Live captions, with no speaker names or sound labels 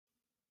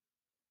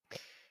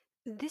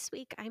This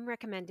week, I'm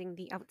recommending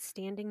the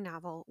outstanding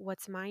novel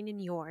What's Mine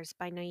and Yours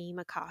by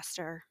Naima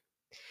Coster.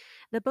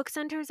 The book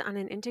centers on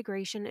an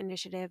integration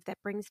initiative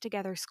that brings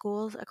together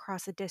schools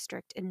across a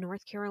district in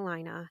North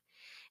Carolina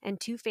and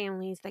two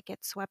families that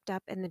get swept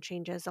up in the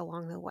changes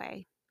along the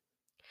way.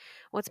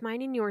 What's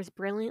Mine and Yours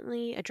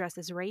brilliantly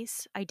addresses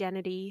race,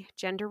 identity,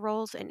 gender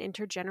roles, and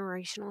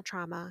intergenerational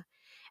trauma,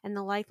 and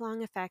the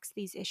lifelong effects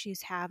these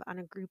issues have on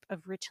a group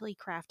of richly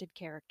crafted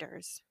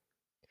characters.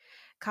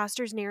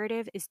 Coster's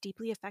narrative is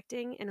deeply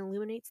affecting and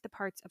illuminates the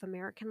parts of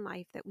American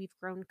life that we've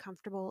grown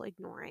comfortable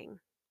ignoring.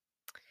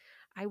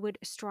 I would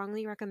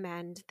strongly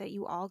recommend that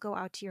you all go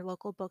out to your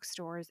local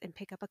bookstores and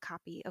pick up a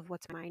copy of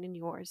What's Mine and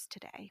Yours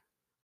today.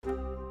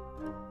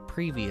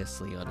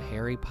 Previously on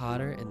Harry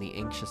Potter and the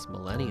Anxious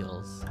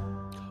Millennials.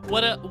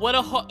 What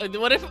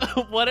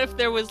if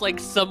there was like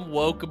some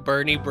woke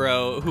Bernie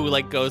bro who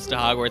like goes to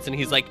Hogwarts and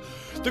he's like,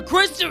 the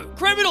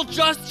criminal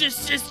justice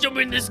system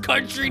in this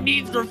country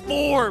needs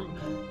reform.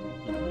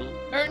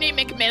 Bernie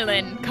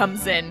McMillan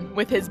comes in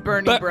with his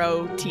Bernie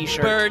bro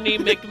t-shirt. Bernie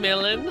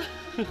McMillan.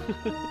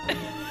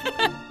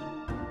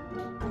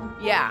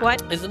 Yeah.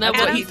 What? Isn't that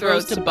what he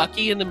throws to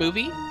Bucky in the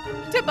movie?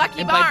 To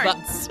Bucky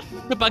Barnes.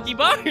 To Bucky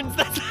Barnes.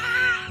 That's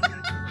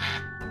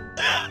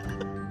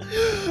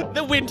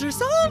the Winter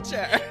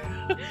Soldier.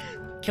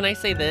 Can I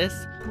say this?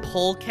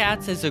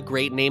 Polecats is a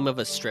great name of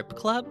a strip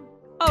club.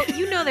 Oh,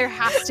 you know there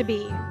has to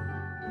be.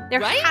 There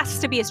Right? has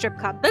to be a strip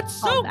club. That's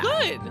so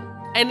good.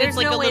 And There's it's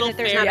like no a way little that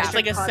there's ferret. not a It's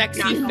like a strip club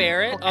sexy not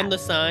ferret called on the Polecats.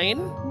 sign.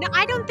 No,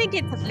 I don't think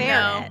it's a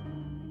ferret.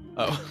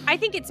 Oh. I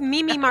think it's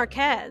Mimi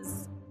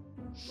Marquez.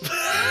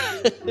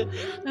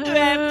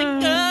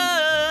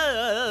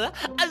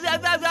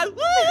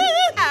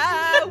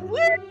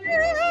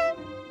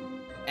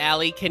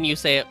 Allie, can you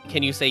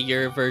say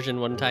your version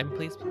one time,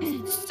 please?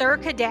 Sir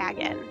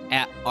Cadogan.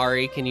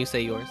 Ari, can you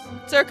say yours?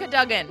 Circa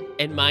Duggan.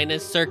 And mine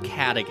is Sir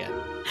Cadogan.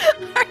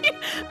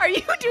 Are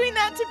you doing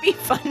that to be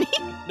funny?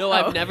 No,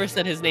 I've never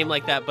said his name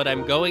like that, but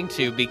I'm going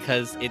to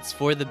because it's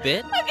for the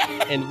bit,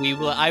 Okay. and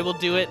I will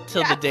do it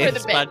till the day for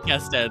this the bit.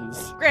 podcast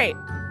ends. Great.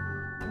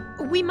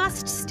 We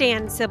must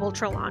stand Sybil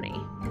Trelawney.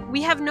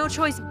 We have no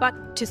choice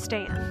but to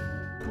stand.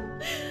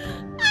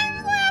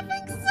 I'm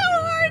laughing so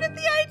hard at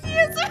the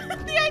idea of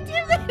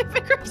the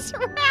immigrants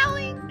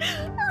rallying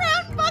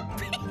around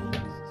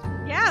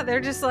Buckbeak. Yeah,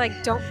 they're just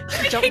like, don't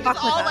They fuck just with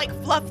all us.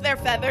 like fluff their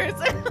feathers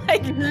and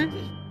like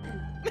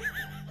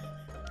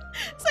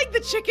it's like the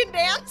chicken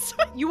dance.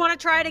 You want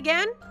to try it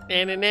again?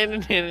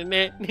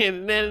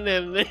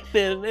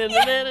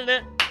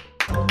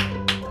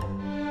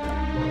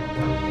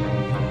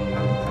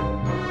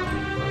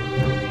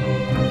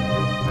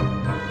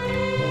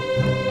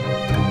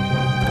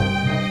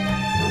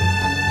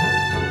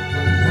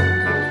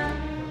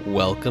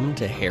 Welcome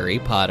to Harry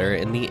Potter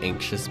and the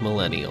Anxious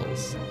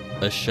Millennials,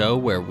 a show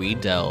where we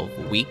delve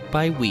week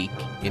by week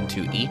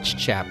into each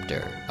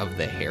chapter of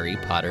the Harry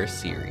Potter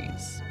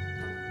series.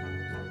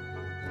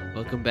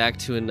 Welcome back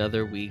to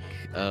another week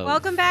of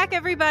Welcome back,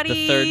 everybody.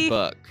 the third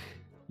book.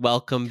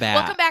 Welcome back.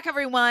 Welcome back,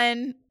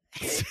 everyone.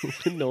 So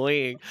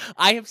annoying.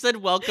 I have said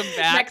welcome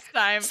back Next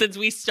time. since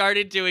we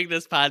started doing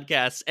this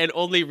podcast, and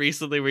only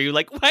recently were you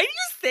like, why do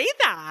you say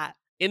that?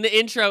 In the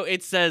intro,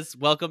 it says,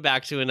 welcome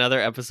back to another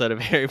episode of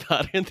Harry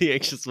Potter and the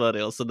Anxious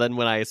Millennials. So then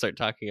when I start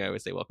talking, I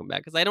always say welcome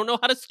back because I don't know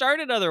how to start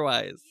it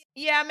otherwise.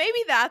 Yeah, maybe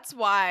that's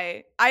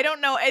why. I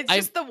don't know. It's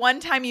just the one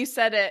time you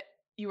said it,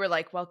 you were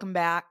like, welcome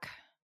back.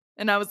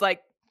 And I was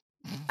like,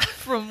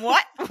 from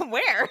what?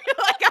 Where?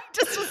 Like, I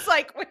just was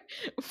like,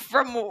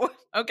 from,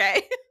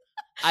 okay.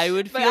 I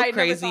would But I feel never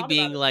crazy thought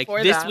being about it like,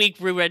 before this that. week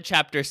we read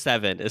chapter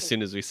 7 as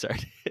soon as we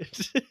started.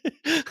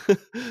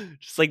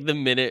 Just like the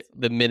minute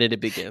it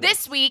begins.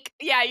 This week,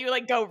 yeah, you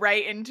like go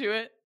right into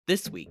it.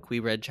 This week we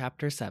read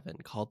chapter 7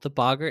 called The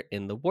Boggart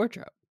in the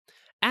Wardrobe.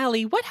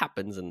 Allie, what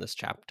happens in this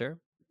chapter?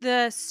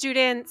 The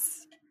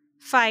students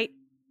fight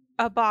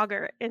a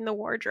boggart in the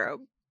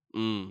wardrobe.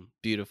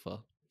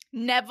 Beautiful.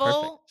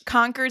 Neville Perfect.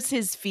 conquers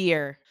his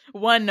fear.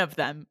 One of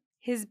them.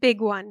 His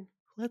big one.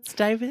 Let's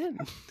dive in.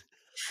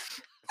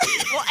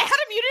 Well,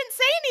 Adam, you didn't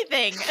say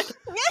anything.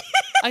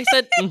 I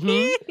said,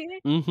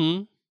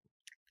 mm-hmm.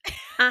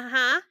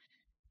 Uh-huh.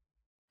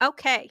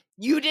 Okay.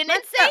 You didn't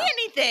Let's say go.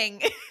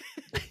 anything.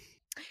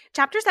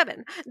 Chapter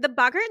 7. The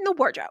boggart in the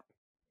wardrobe.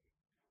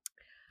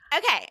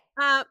 Okay,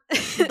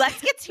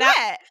 Let's get to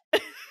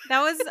it.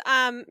 That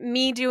was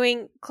me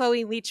doing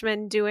Chloe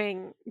Leachman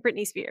doing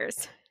Britney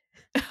Spears.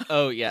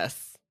 Oh,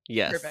 yes.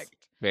 Yes. Perfect.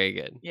 Very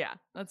good. Yeah,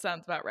 that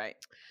sounds about right.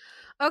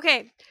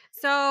 Okay,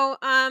 so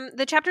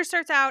the chapter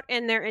starts out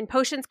and they're in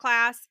potions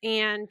class,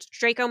 and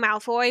Draco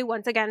Malfoy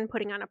once again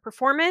putting on a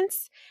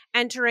performance,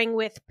 entering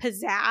with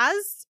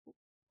pizzazz,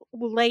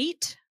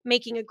 late,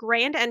 making a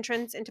grand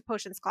entrance into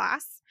potions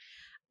class.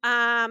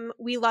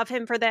 We love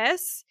him for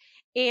this,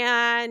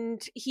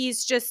 and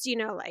he's just,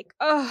 like,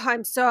 oh,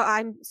 I'm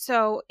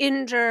so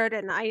injured,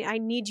 and I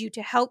need you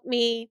to help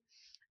me.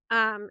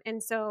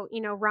 And so,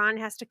 Ron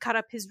has to cut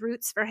up his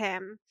roots for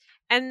him,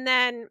 and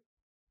then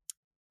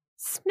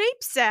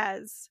Snape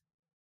says,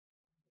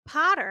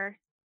 Potter,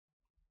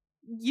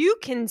 You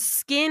can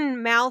skin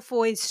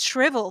Malfoy's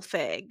shrivel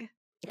fig.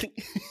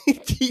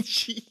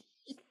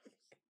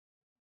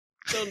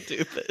 Don't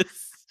do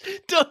this.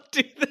 Don't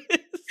do this.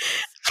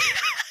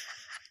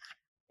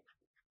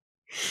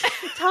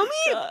 Tell me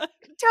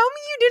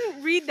you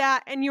didn't read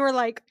that and you were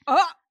like,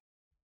 oh.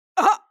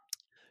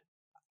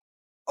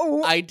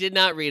 I did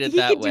not read it He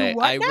that could do way.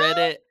 what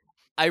now?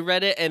 I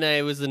read it and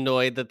I was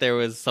annoyed that there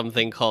was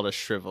something called a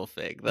shrivel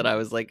fig that I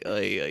was like,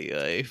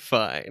 ay,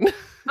 fine.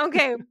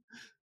 Okay.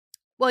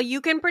 Well,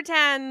 you can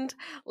pretend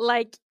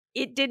like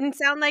it didn't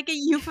sound like a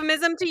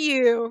euphemism to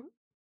you.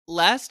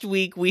 Last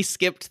week we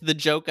skipped the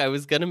joke I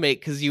was going to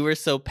make because you were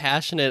so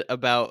passionate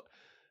about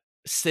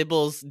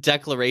Sybil's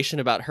declaration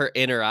about her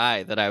inner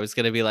eye that I was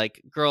going to be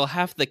like, girl,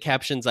 half the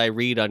captions I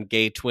read on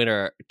gay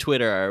Twitter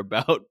are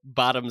about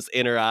Bottom's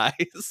inner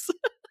eyes.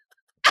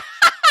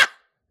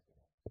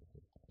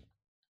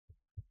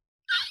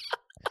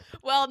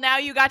 Well, now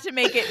you got to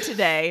make it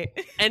today.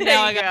 And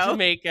now I got to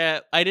make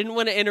it. I didn't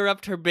want to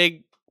interrupt her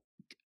big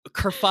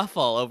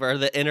kerfuffle over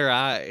the inner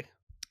eye.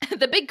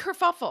 The big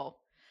kerfuffle.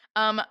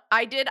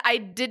 I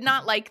did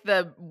not like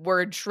the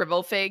word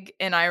shrivel fig,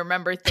 and I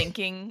remember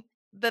thinking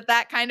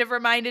that kind of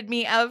reminded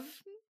me of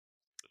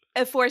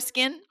a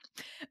foreskin,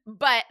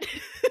 but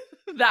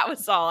that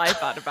was all I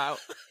thought about.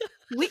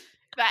 It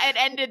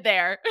ended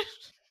there.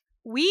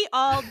 We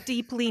all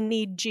deeply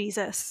need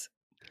Jesus.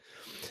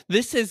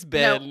 This has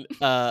been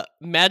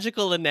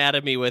Magical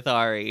Anatomy with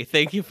Ari.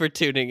 Thank you for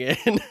tuning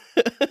in.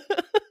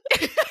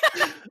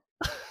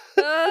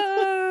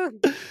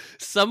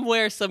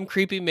 Somewhere some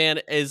creepy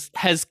man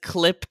has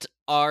clipped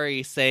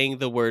Ari saying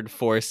the word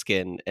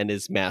foreskin and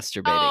is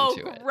masturbating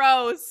to it. Oh,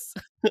 gross.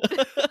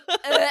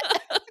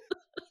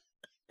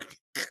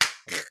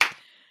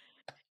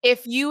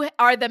 If you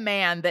are the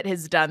man that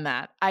has done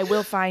that, I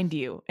will find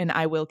you and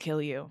I will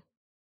kill you.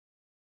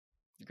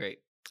 Great.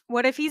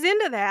 What if he's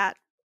into that?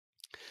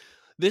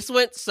 This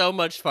went so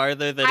much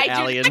farther than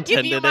Allie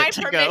intended it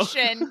to go.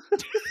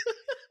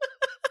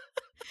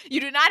 You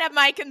do not have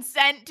my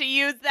consent to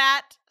use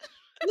that.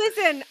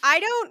 Listen, I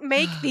don't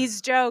make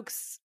these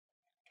jokes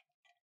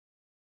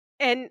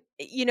and,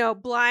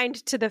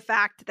 blind to the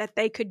fact that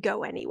they could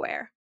go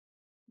anywhere.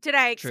 Did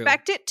I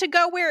expect it to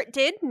go where it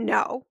did?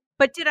 No.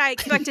 But did I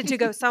expect it to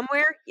go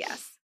somewhere?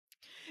 Yes.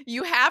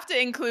 You have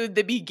to include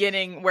the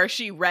beginning where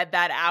she read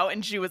that out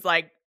and she was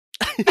like,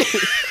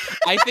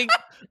 I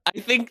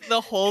think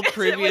the whole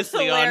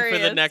previously on for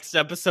the next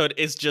episode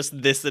is just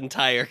this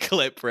entire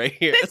clip right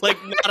here. Like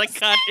not a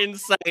cut in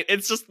sight.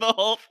 It's just the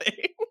whole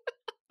thing.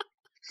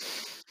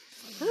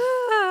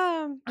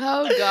 Oh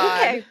God.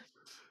 Okay.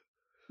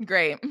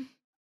 Great.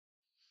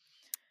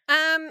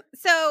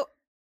 So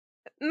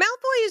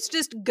Malfoy is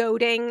just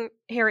goading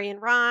Harry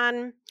and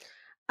Ron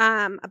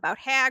about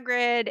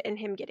Hagrid and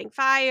him getting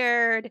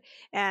fired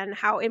and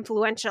how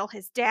influential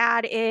his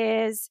dad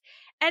is.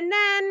 And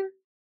then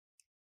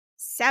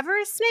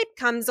Severus Snape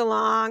comes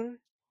along,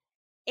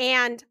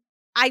 and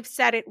I've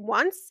said it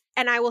once,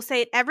 and I will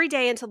say it every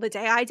day until the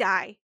day I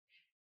die.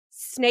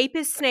 Snape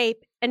is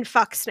Snape, and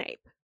fuck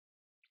Snape.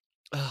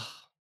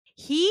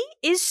 He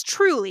is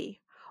truly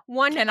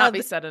one cannot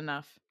be said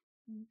enough.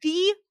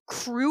 The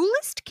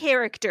cruelest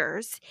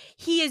characters.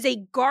 He is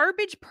a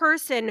garbage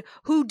person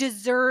who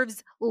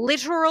deserves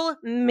literal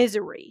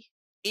misery.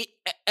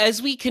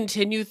 As we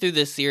continue through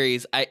this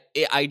series,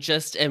 I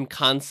just am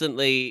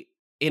constantly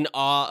in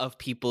awe of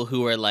people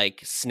who are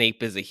like,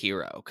 Snape is a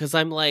hero. Because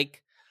I'm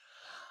like,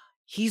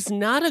 he's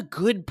not a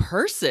good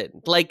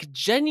person. Like,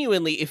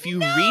 genuinely, if you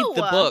read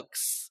the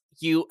books,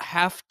 you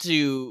have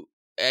to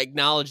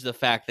acknowledge the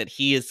fact that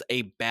he is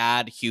a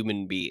bad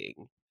human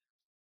being.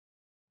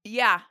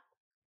 Yeah.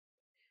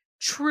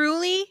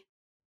 Truly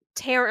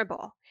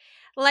terrible.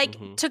 Like,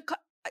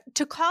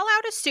 to call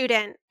out a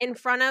student in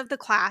front of the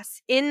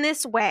class in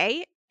this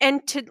way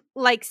and to,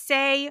 like,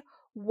 say,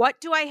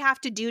 what do I have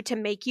to do to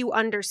make you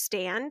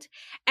understand?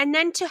 And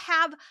then to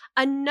have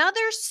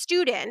another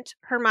student,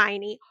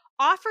 Hermione,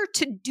 offer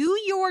to do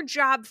your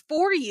job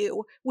for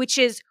you, which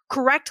is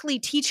correctly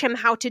teach him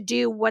how to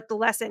do what the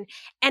lesson,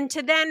 and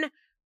to then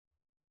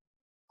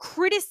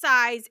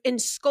criticize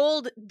and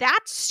scold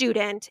that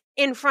student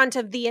in front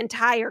of the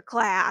entire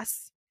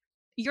class.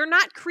 You're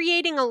not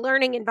creating a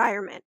learning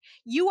environment.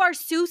 You are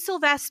Sue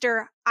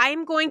Sylvester.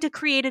 I'm going to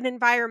create an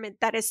environment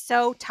that is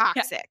so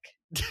toxic.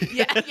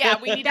 Yeah,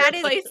 we need to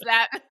replace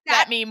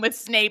that meme with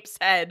Snape's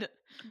head.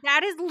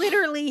 That is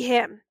literally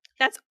him.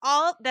 That's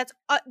all.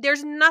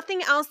 There's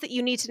nothing else that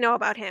you need to know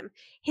about him.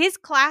 His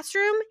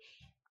classroom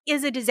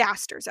is a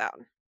disaster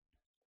zone.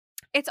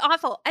 It's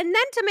awful. And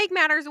then to make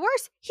matters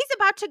worse, he's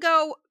about to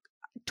go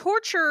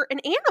torture an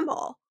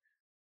animal.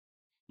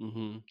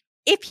 Mm-hmm.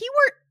 If he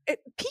were,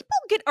 people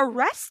get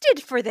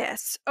arrested for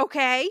this,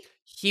 okay?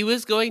 He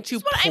was going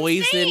to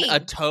poison a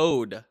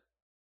toad.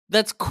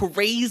 That's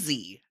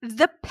crazy.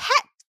 The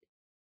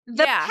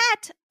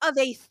pet of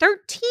a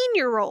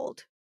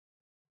 13-year-old.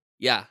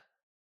 Yeah.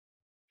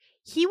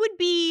 He would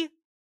be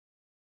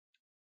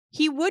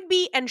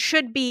and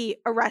should be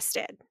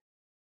arrested.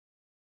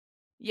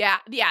 Yeah.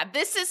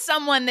 This is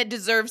someone that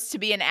deserves to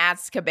be in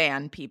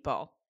Azkaban,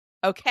 people.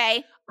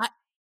 Okay?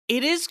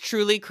 It is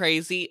truly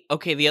crazy.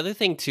 Okay, the other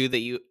thing too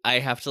that I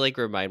have to like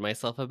remind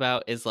myself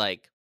about is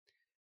like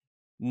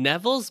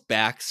Neville's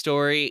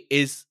backstory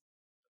is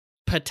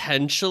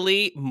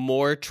potentially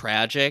more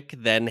tragic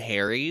than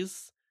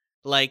Harry's.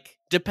 Like,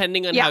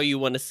 depending on Yeah. how you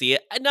want to see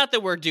it. Not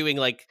that we're doing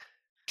like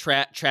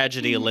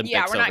tragedy Yeah,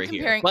 Olympics we're not over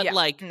here, comparing. but Yeah.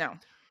 like, No.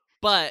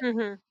 but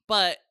Mhm.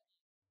 but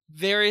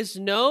there is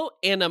no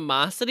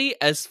animosity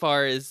as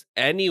far as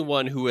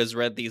anyone who has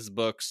read these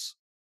books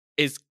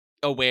is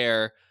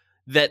aware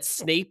that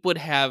Snape would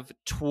have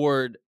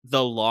toward the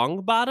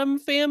Longbottom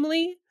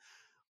family.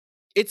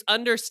 It's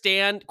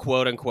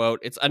quote unquote,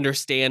 it's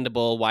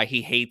understandable why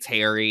he hates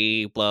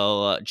Harry,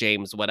 blah,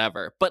 James,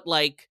 whatever. But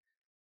like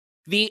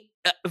the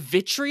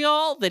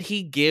vitriol that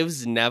he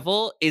gives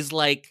Neville is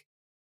like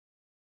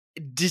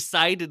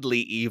decidedly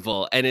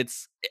evil, and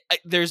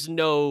there's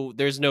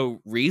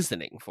no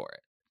reasoning for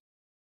it.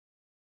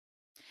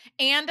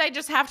 And I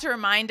just have to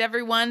remind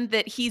everyone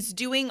that he's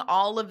doing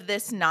all of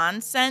this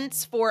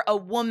nonsense for a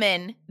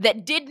woman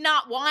that did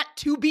not want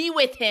to be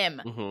with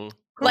him. Mm-hmm.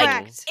 Like,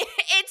 Correct.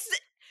 it's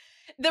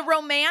the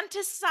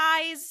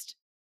romanticized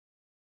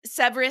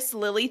Severus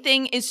Lily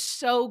thing is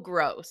so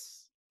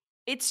gross.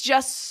 It's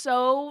just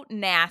so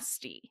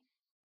nasty.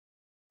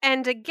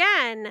 And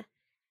again,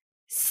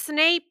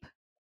 Snape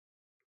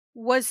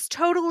was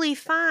totally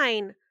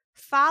fine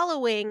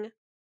following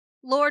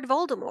Lord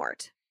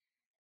Voldemort.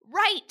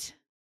 Right.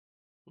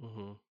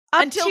 Mm-hmm.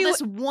 Until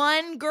this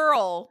one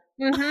girl.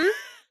 Mm-hmm.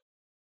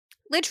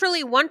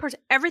 Literally one person.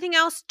 Everything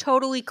else,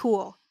 totally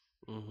cool.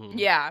 Mm-hmm.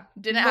 Yeah.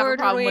 Didn't have a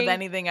problem with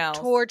Murdering, anything else.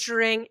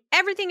 torturing,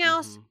 everything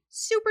else,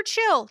 super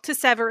chill to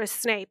Severus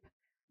Snape.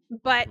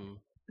 But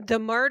the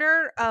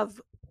murder of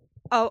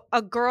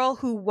a girl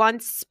who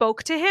once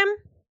spoke to him,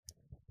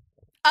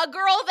 a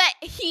girl that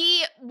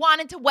he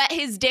wanted to wet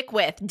his dick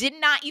with, did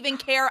not even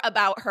care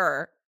about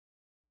her.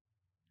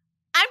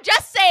 I'm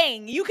just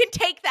saying, you can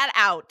take that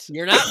out.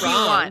 You're not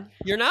wrong.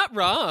 You You're not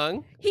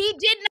wrong. He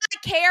did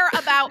not care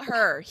about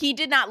her. He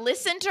did not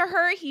listen to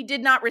her. He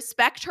did not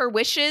respect her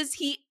wishes.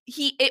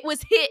 It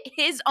was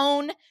his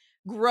own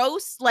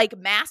gross, like,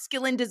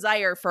 masculine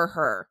desire for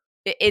her.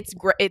 It's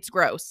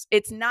gross.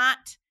 It's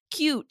not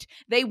cute.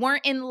 They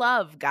weren't in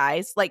love,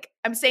 guys. Like,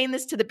 I'm saying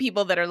this to the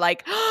people that are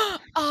like,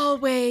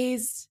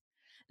 always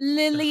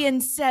Lily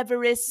and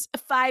Severus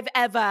 5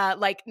 ever.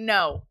 Like,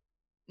 no.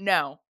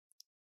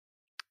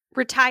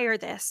 retire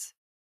this.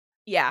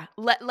 Yeah,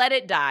 let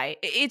it die.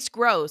 It's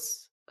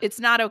gross. It's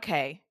not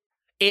okay.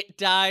 It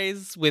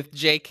dies with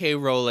J.K.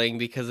 Rowling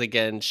because,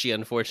 again, she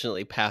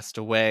unfortunately passed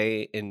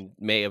away in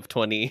May of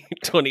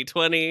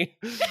 2020.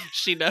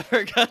 She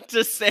never got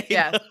to say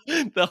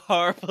the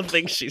horrible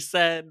thing she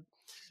said.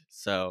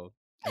 So,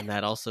 and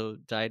that also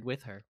died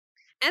with her.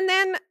 And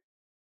then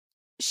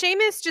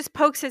Seamus just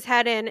pokes his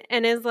head in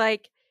and is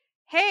like,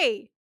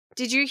 hey,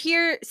 did you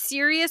hear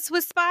Sirius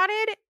was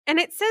spotted? And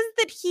it says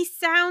that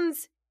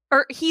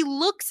he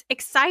looks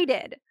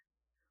excited.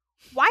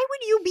 Why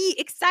would you be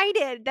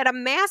excited that a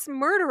mass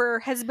murderer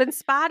has been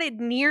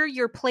spotted near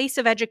your place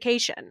of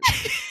education?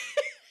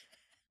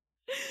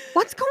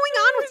 What's going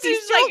on with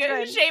these children?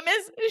 Like,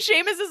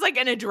 Seamus is like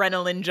an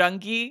adrenaline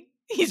junkie.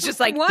 He's just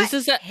like, what?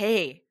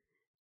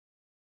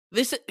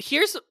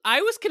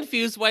 I was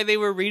confused why they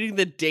were reading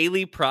the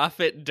Daily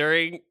Prophet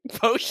during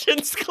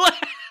potions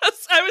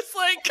class. I was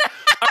like,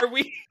 are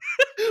we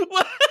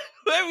what?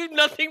 I have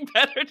nothing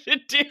better to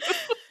do.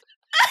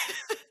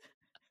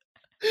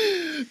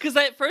 Because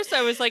at first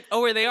I was like,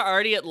 oh, are they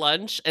already at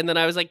lunch? And then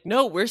I was like,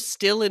 no, we're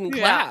still in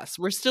class.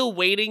 We're still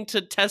waiting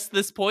to test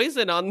this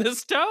poison on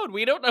this toad.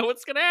 We don't know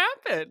what's going to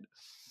happen.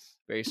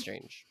 Very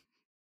strange.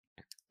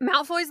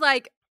 Malfoy's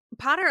like,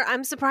 Potter,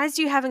 I'm surprised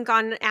you haven't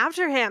gone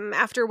after him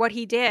after what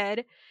he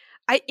did.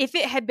 If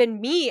it had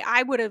been me,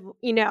 I would have,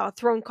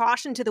 thrown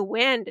caution to the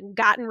wind and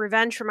gotten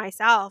revenge for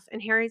myself.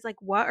 And Harry's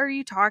like, what are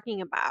you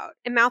talking about?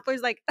 And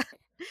Malfoy's like,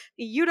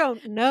 you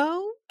don't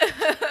know?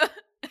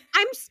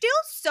 I'm still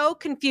so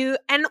confused,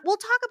 and we'll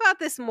talk about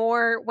this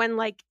more when,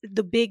 like,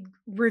 the big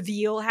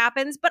reveal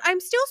happens, but I'm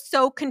still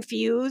so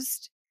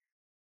confused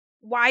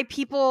why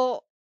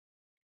people...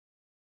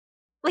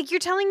 Like, you're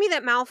telling me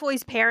that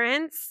Malfoy's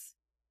parents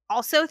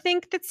also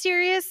think that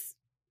Sirius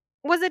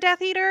was a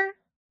Death Eater?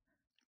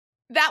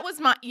 That was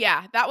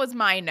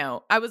my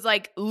note. I was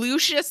like,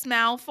 Lucius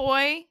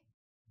Malfoy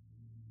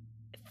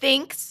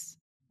thinks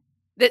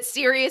that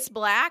Sirius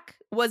Black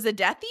was a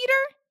Death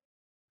Eater?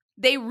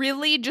 They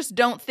really just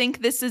don't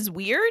think this is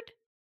weird?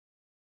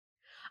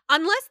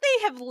 Unless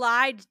they have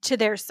lied to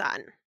their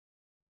son.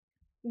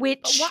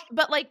 Which...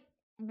 But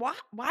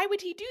why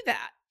would he do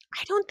that?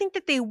 I don't think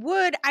that they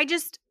would.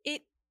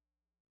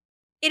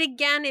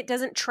 It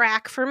doesn't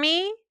track for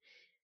me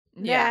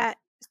that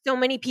so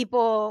many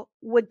people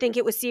would think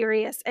it was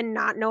Sirius and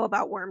not know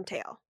about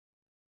Wormtail.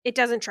 It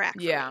doesn't track for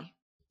me.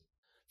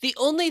 The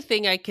only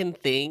thing I can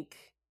think,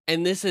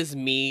 and this is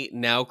me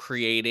now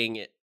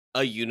creating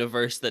a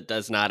universe that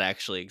does not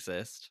actually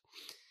exist,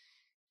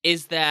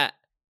 is that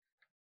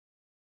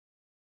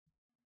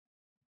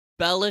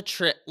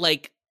Bellatrix,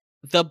 like,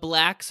 the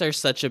Blacks are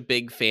such a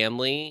big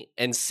family,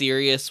 and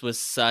Sirius was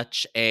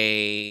such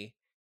a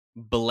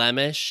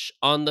blemish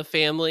on the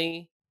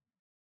family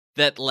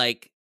that,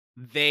 like,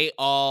 they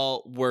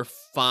all were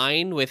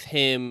fine with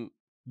him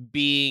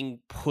being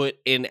put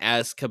in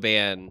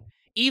Azkaban,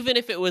 even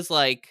if it was,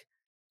 like,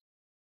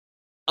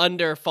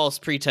 under false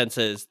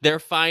pretenses. They're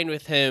fine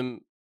with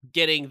him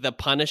getting the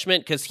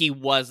punishment because he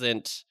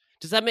wasn't.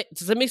 Does that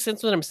make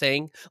sense what I'm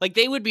saying? Like,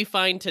 they would be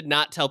fine to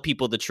not tell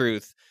people the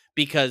truth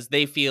because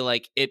they feel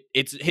like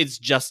it's his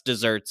just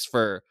desserts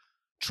for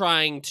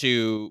trying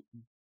to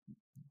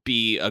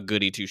be a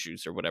goody two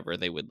shoes or whatever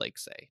they would like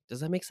say.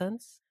 Does that make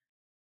sense?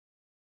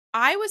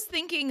 I was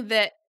thinking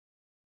that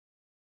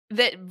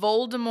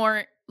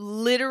Voldemort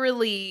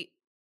literally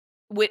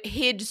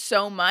hid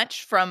so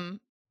much from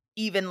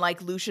even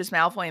like Lucius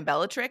Malfoy and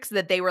Bellatrix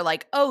that they were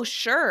like, oh,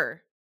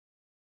 sure.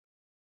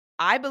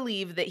 I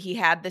believe that he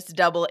had this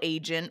double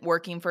agent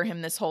working for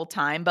him this whole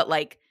time, but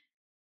like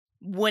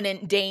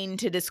wouldn't deign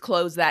to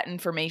disclose that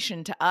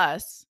information to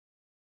us.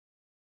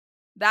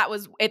 That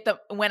was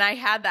when I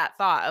had that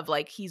thought of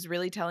like, he's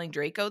really telling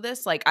Draco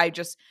this. Like,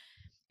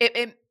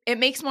 it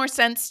makes more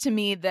sense to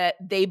me that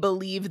they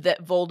believe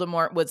that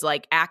Voldemort was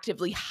like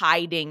actively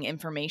hiding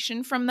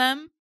information from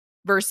them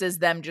versus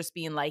them just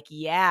being like,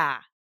 yeah,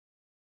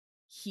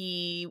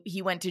 he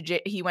went to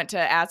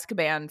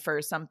Azkaban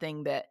for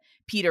something that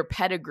Peter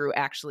Pettigrew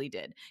actually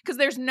did. Because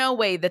there's no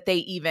way that they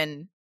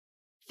even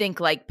think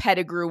like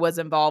Pettigrew was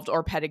involved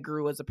or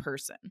Pettigrew was a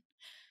person.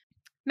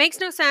 Makes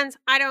no sense.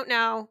 I don't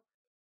know.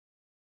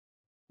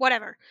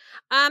 Whatever.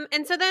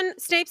 And so then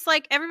Snape's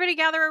like, everybody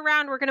gather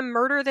around. We're going to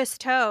murder this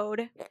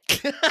toad.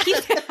 What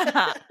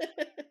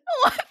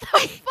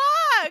the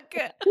fuck?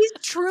 He's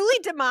truly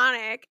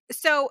demonic.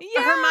 So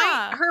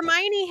Yeah.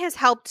 Hermione has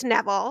helped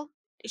Neville.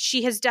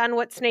 She has done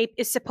what Snape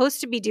is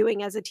supposed to be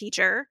doing as a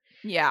teacher.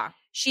 Yeah.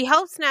 She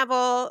helps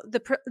Neville.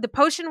 The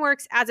potion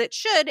works as it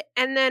should.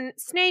 And then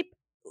Snape,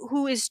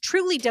 who is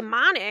truly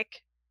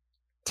demonic,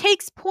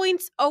 takes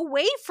points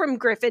away from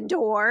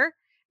Gryffindor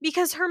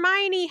because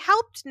Hermione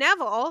helped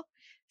Neville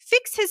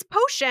fix his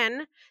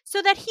potion so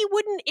that he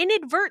wouldn't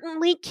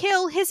inadvertently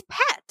kill his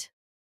pet.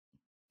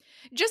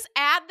 Just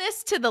add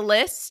this to the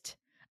list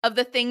of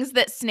the things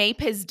that Snape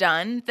has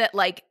done that,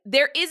 like,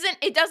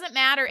 it doesn't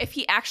matter if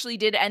he actually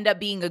did end up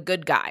being a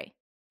good guy.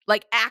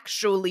 Like,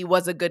 actually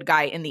was a good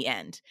guy in the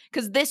end.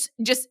 Because this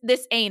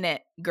ain't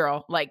it,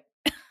 girl. Like,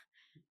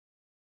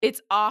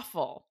 it's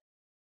awful.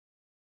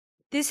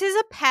 This is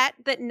a pet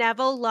that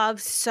Neville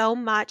loves so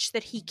much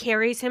that he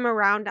carries him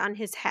around on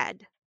his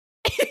head.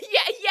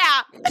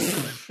 yeah. Not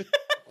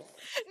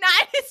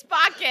in his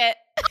pocket.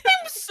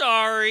 I'm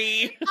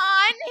sorry.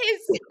 On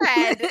his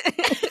head.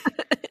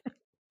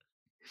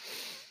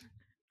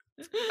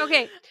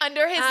 Okay.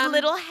 Under his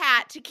little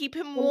hat to keep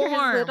him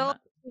warm. His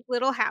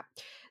little hat.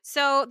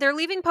 So they're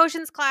leaving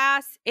potions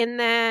class, and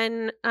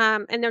then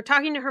and they're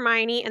talking to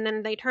Hermione, and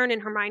then they turn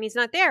and Hermione's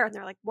not there, and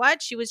they're like,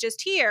 "What? She was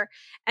just here."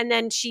 And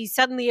then she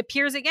suddenly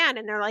appears again,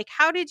 and they're like,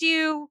 "How did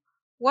you?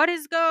 Where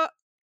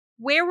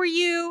were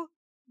you?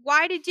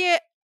 Why did you?"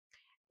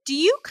 Do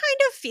you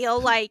kind of feel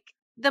like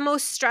the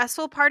most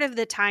stressful part of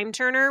the time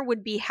turner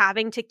would be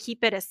having to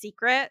keep it a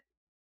secret?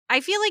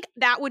 I feel like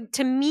that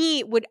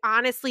would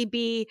honestly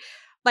be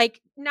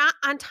like, not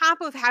on top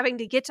of having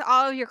to get to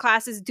all of your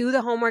classes, do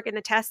the homework and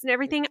the tests and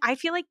everything. I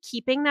feel like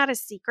keeping that a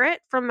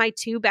secret from my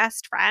two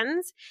best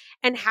friends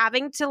and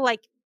having to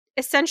like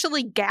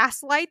essentially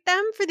gaslight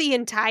them for the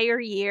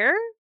entire year,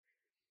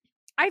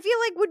 I feel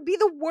like would be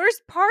the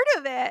worst part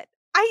of it.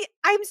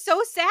 I'm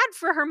so sad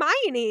for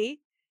Hermione.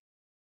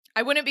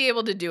 I wouldn't be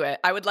able to do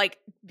it. I would like,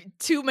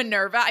 to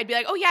Minerva, I'd be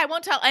like, oh yeah, I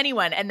won't tell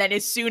anyone. And then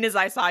as soon as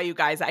I saw you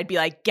guys, I'd be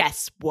like,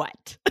 guess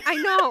what? I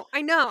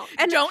know.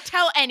 And don't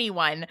tell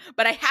anyone,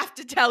 but I have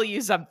to tell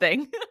you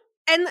something.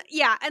 And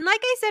yeah, and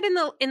like I said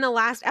in the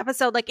last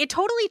episode, like, it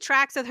totally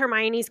tracks with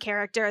Hermione's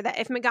character that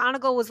if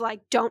McGonagall was like,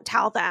 don't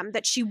tell them,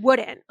 that she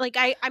wouldn't. Like,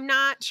 I'm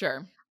not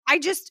sure. I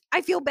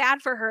feel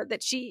bad for her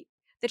that she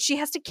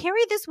has to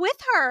carry this with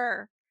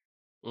her.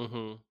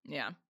 Mm-hmm.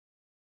 Yeah.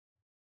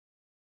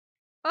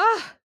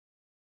 Ugh.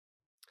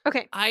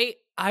 Okay.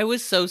 I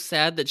was so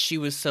sad that she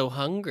was so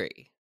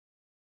hungry.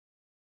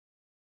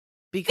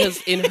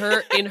 Because in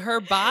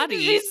her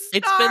body,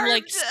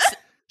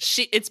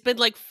 it's been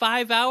like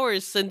 5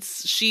 hours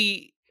since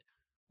she.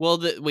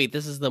 Well, wait,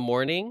 this is the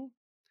morning,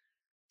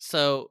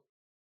 so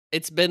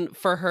it's been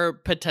for her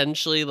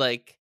potentially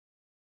like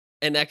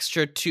an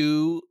extra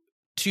two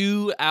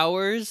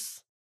hours.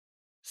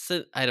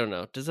 So I don't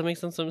know. Does that make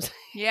sense? What I'm saying?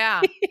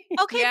 Yeah.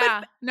 Okay.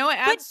 Yeah. No, it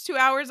adds 2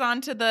 hours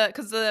onto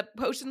because the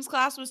potions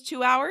class was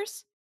 2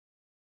 hours.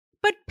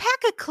 But pack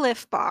a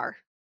Cliff Bar.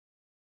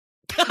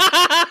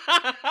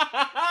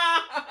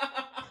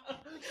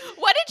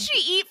 What did she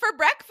eat for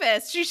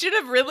breakfast? She should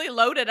have really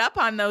loaded up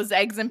on those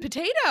eggs and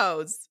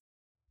potatoes.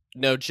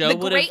 No, Joe would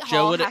have. The Great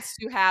Hall has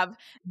to have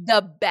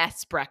the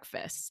best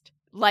breakfast.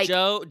 Like,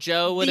 Joe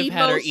would have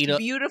had her eat a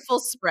beautiful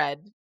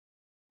spread.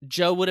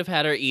 Joe would have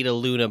had her eat a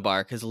Luna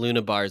bar because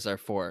Luna bars are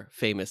for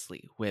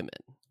famously women.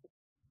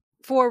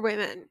 For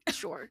women.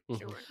 Sure.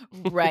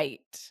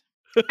 Right.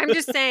 I'm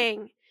just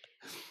saying,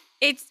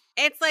 it's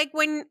like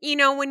when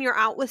you're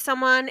out with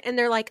someone and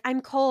they're like,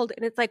 I'm cold.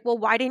 And it's like, well,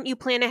 why didn't you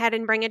plan ahead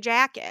and bring a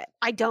jacket?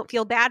 I don't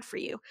feel bad for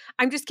you.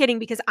 I'm just kidding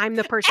because I'm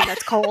the person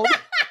that's cold.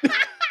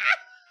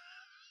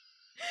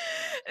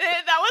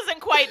 That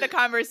wasn't quite the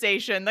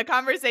conversation. The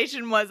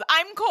conversation was,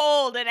 I'm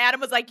cold. And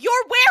Adam was like, you're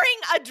wearing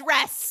a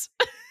dress.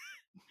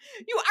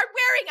 You are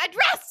wearing a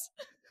dress.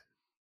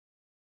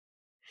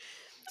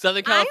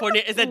 Southern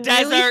California is a really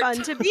desert.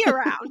 Fun to be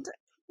around.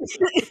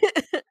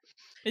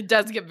 It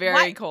does get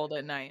very cold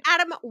at night.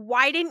 Adam,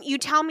 why didn't you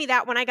tell me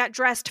that when I got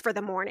dressed for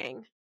the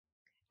morning?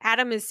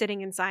 Adam is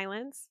sitting in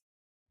silence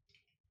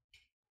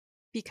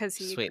because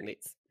he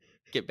agrees.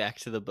 Get back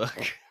to the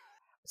book.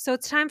 So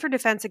it's time for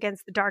Defense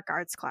Against the Dark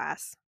Arts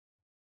class.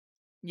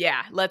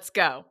 Yeah, let's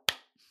go.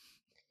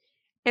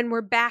 And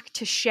we're back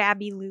to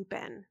Shabby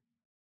Lupin.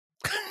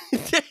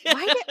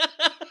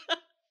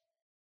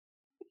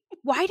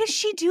 Why does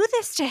she do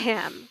this to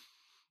him?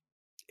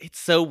 It's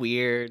so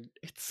weird.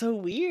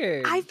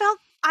 I felt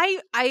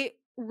I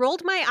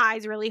rolled my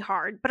eyes really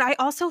hard, but I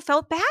also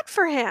felt bad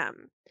for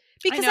him.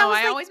 Because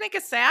I always make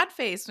a sad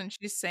face when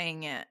she's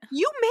saying it.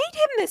 You made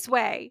him this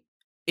way.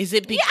 Is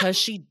it because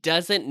she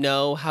doesn't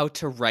know how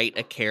to write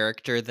a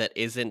character that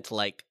isn't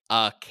like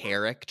a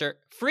character?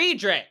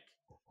 Friedrich!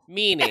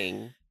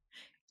 Meaning...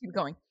 Keep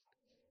going.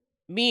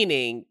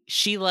 Meaning,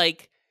 she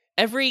like...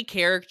 Every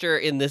character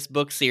in this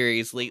book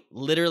series,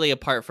 literally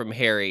apart from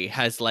Harry,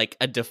 has like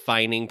a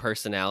defining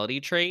personality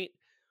trait.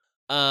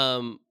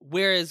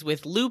 Whereas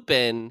with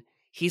Lupin,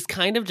 he's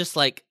kind of just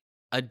like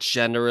a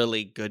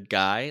generally good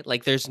guy.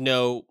 Like there's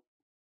nothing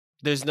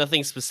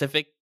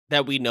specific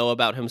that we know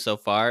about him so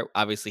far.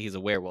 Obviously he's a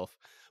werewolf,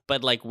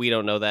 but like we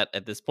don't know that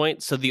at this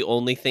point. So the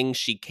only thing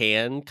she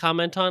can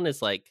comment on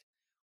is like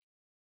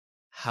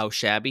how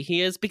shabby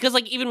he is, because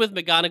like even with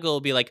McGonagall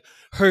will be like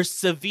her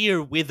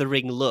severe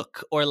withering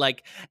look or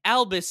like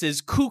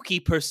Albus's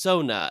kooky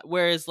persona,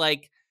 whereas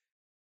like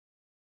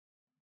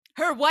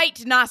her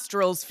white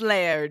nostrils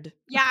flared.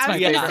 Yeah, I was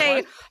gonna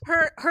say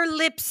her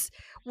lips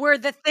were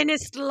the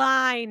thinnest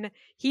line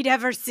he'd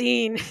ever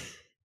seen.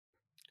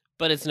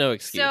 But it's no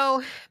excuse.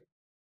 So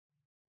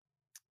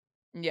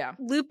yeah,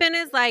 Lupin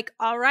is like,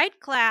 all right,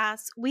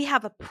 class, we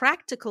have a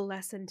practical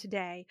lesson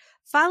today.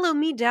 Follow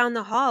me down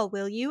the hall,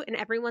 will you? And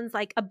everyone's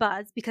like a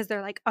buzz because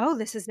they're like, oh,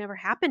 this has never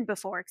happened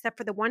before, except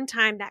for the one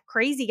time that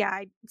crazy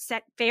guy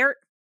set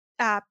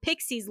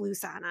pixies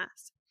loose on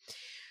us.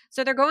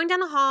 So they're going down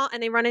the hall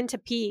and they run into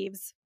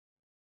Peeves.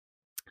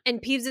 And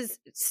Peeves is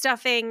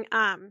stuffing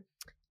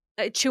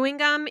chewing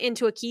gum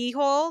into a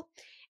keyhole.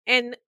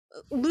 And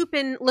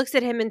Lupin looks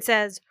at him and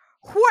says,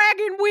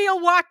 wagon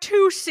wheel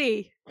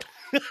Watusi.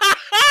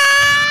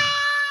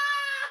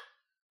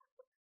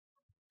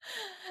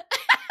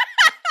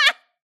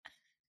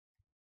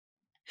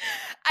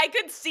 I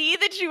could see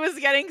that she was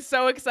getting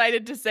so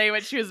excited to say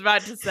what she was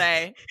about to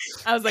say.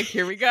 I was like,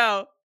 here we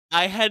go.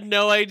 I had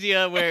no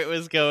idea where it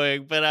was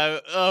going, but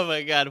oh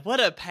my God, what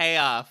a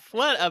payoff.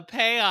 What a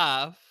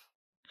payoff.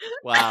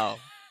 Wow.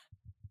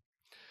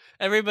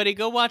 Everybody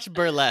go watch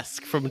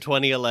Burlesque from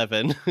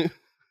 2011.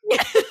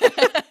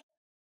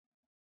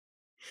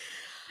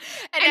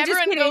 And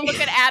everyone go look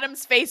at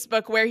Adam's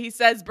Facebook where he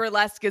says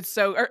Burlesque is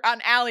so, or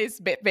on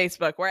Allie's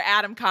Facebook where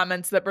Adam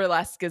comments that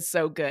Burlesque is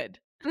so good.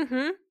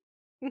 Mm-hmm.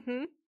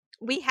 Mm-hmm.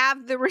 We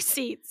have the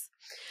receipts.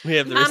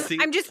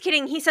 I'm just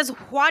kidding. He says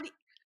Wadi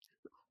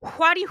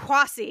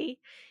Wasi,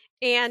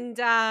 and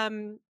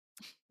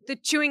the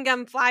chewing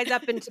gum flies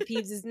up into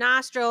Peeves'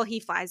 nostril. He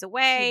flies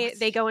away.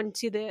 They go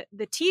into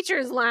the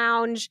teacher's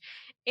lounge,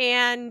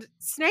 and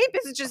Snape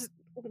is just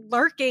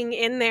lurking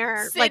in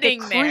there, sitting like a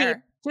creep,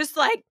 there, just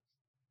like,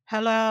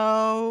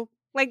 hello.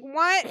 Like,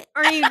 what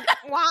are you?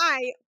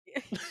 Why?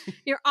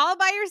 You're all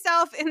by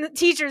yourself in the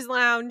teacher's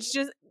lounge,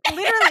 just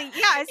literally,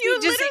 yeah. You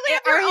literally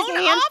have your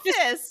own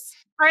office.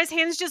 Are his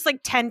hands just like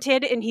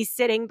tented and he's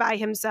sitting by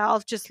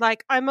himself, just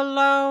like, I'm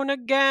alone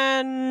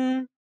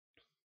again.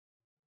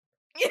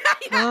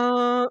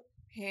 Yeah.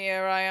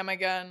 Here I am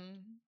again,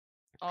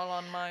 all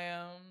on my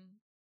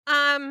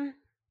own.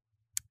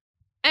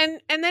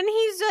 And then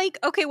he's like,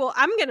 okay, well,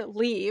 I'm gonna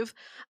leave.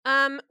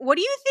 What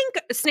do you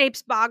think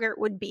Snape's Boggart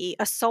would be?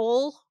 A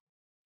soul?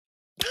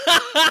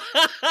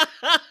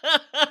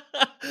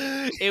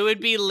 It would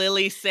be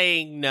Lily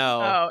saying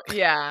no. Oh,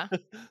 yeah.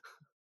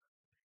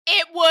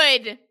 It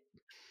would.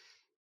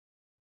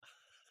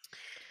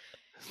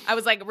 I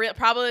was like,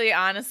 probably,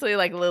 honestly,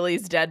 like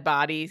Lily's dead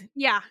body.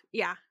 Yeah.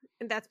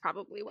 And that's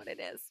probably what it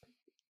is.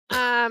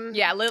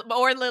 Yeah,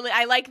 or Lily.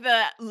 I like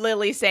the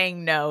Lily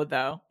saying no,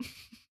 though.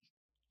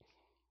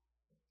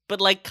 But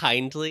like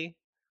kindly.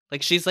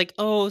 Like she's like,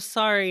 oh,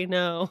 sorry,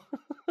 no.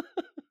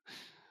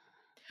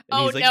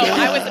 Oh, like, no,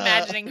 I was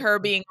imagining her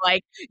being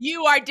like,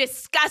 you are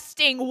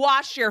disgusting,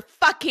 wash your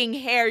fucking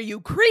hair,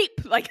 you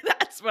creep. Like,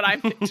 that's what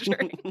I'm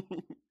picturing.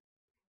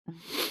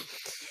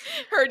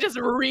 Her just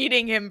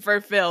reading him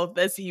for filth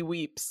as he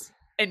weeps.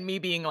 And me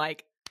being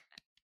like,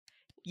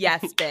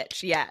 Yes,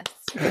 bitch. Yes.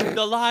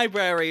 The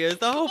library is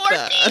open.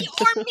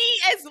 Or me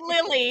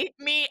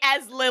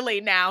as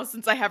Lily now,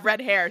 since I have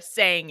red hair,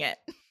 saying it.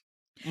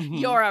 Mhm.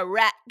 You're a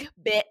wreck,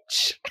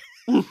 bitch.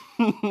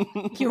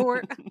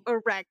 You're a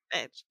wreck,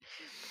 bitch.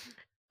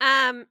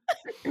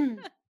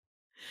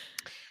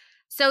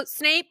 So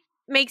Snape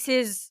makes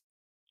his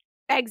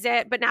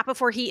exit, but not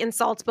before he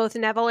insults both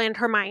Neville and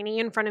Hermione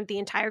in front of the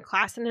entire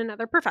class and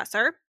another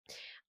professor.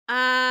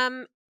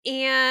 Lupin's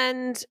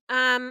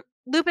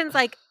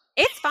like,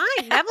 it's fine.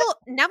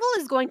 Neville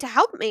is going to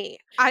help me.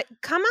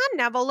 Come on,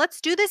 Neville, let's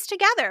do this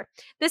together.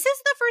 This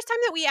is the first time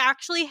that we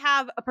actually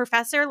have a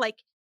professor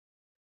like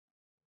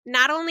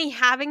not only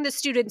having the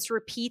students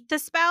repeat the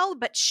spell,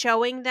 but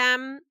showing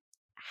them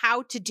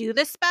how to do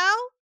the spell.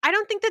 I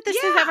don't think that this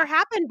has ever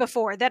happened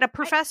before, that a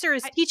professor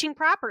is teaching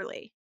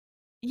properly.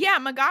 Yeah,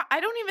 I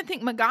don't even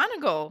think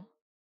McGonagall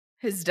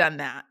has done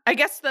that. I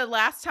guess the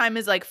last time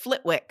is like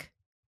Flitwick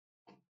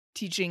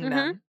teaching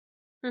them.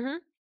 Mm-hmm.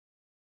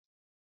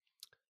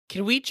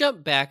 Can we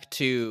jump back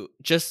to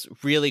just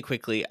really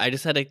quickly? I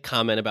just had a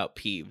comment about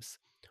Peeves.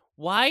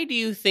 Why do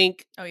you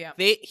think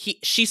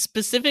she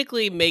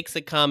specifically makes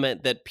a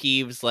comment that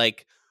Peeves,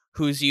 like,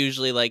 who's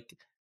usually like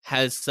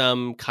has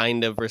some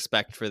kind of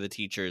respect for the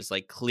teachers,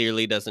 like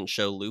clearly doesn't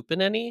show Lupin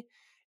any?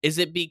 Is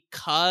it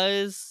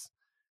because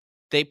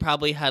they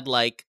probably had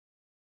like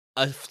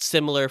a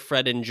similar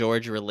Fred and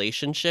George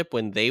relationship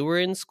when they were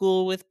in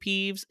school with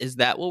Peeves? Is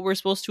that what we're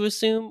supposed to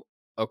assume?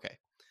 Okay.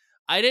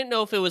 I didn't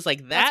know if it was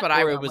like that, That's what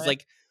I or it went was with.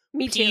 like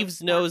Me too.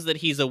 Peeves knows that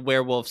he's a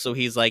werewolf, so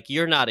he's like,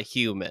 you're not a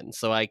human,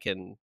 so I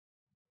can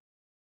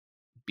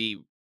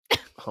be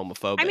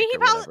homophobic. I mean,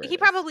 he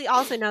probably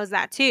also knows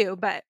that too,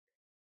 but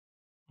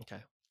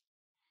okay.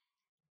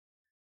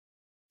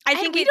 I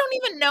think we don't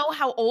even know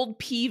how old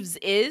Peeves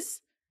is,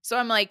 so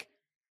I'm like,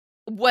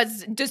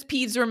 does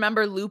Peeves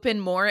remember Lupin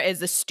more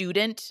as a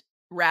student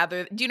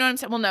rather? Do you know what I'm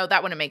saying? Well, no,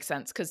 that wouldn't make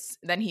sense because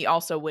then he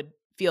also would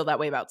feel that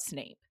way about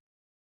Snape.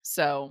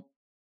 So,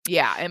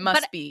 yeah, it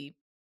must be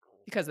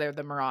because they're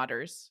the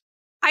Marauders.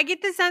 I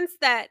get the sense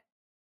that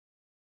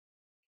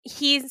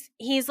he's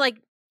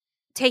like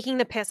taking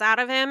the piss out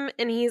of him,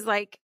 and he's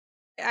like,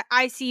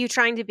 I see you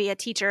trying to be a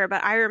teacher,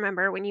 but I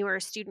remember when you were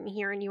a student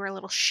here and you were a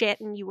little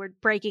shit and you were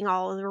breaking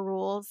all of the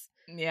rules.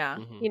 Yeah.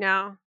 You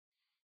know?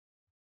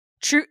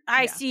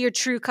 I see your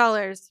true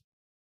colors.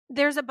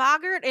 There's a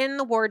Boggart in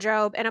the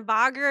wardrobe, and a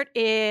Boggart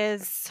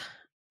is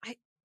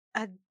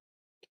a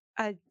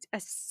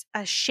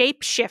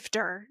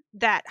shapeshifter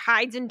that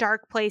hides in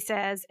dark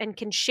places and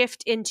can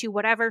shift into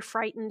whatever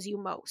frightens you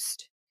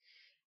most.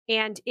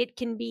 And it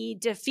can be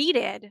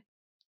defeated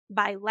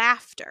by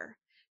laughter.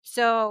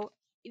 So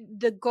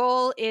the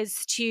goal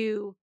is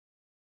to,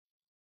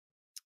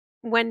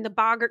 when the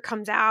Boggart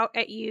comes out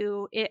at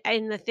you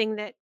in the thing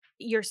that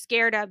you're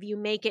scared of, you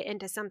make it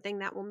into something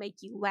that will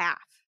make you laugh.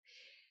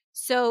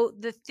 So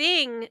the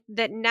thing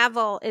that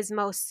Neville is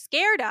most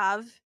scared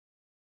of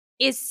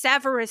is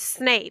Severus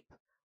Snape,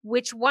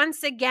 which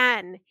once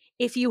again,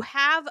 if you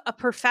have a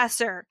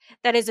professor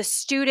that is a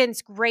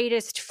student's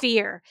greatest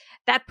fear,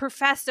 that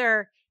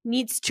professor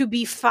needs to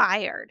be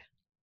fired.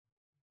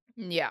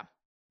 Yeah.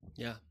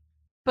 Yeah.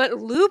 But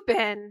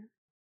Lupin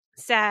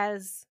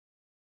says,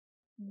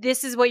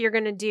 this is what you're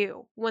going to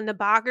do. When the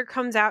Boggart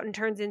comes out and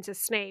turns into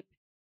Snape,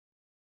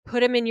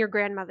 put him in your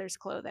grandmother's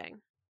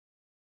clothing.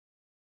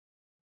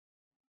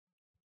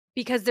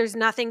 Because there's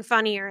nothing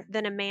funnier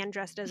than a man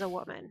dressed as a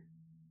woman.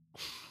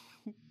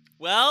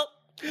 Well.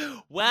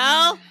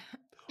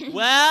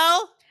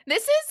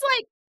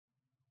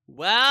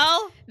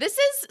 This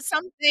is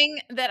something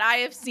that I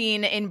have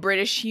seen in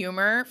British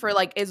humor for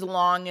like as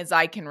long as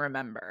I can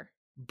remember.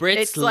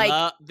 Brits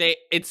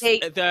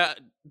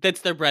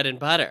that's their bread and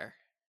butter.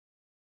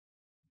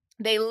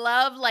 They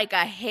love like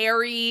a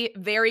hairy,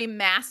 very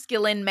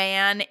masculine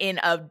man in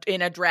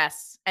a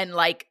dress and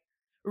like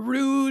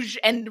rouge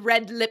and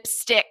red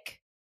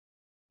lipstick.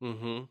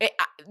 Mm-hmm.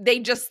 They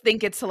just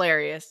think it's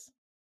hilarious.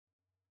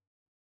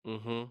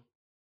 Mm-hmm.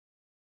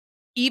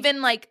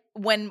 Even like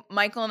when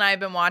Michael and I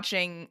have been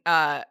watching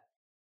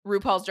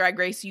RuPaul's Drag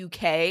Race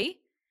UK,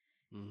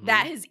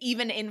 that has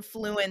even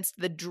influenced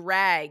the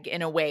drag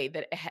in a way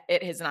that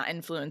it has not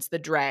influenced the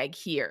drag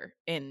here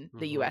in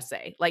the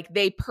USA. Like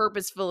they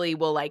purposefully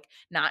will like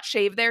not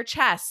shave their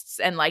chests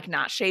and like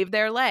not shave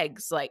their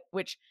legs, like,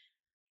 which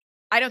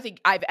I don't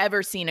think I've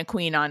ever seen a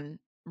queen on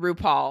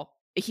RuPaul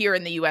here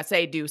in the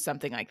USA do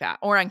something like that,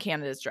 or on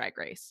Canada's Drag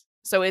Race.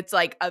 So it's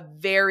like a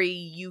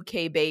very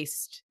UK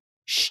based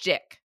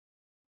shtick.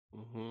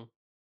 Mm-hmm.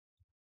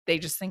 They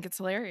just think it's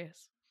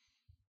hilarious.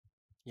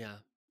 Yeah.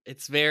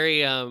 It's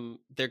very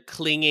they're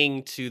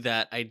clinging to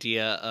that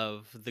idea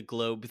of the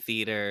Globe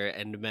Theater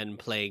and men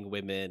playing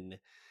women.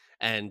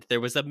 And there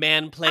was a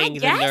man playing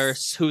the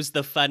nurse who's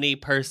the funny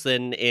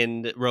person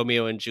in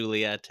Romeo and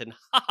Juliet, and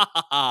ha ha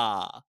ha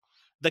ha.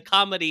 The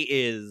comedy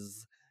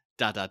is ...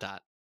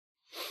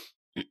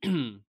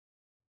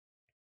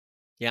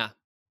 Yeah.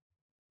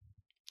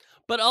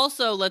 But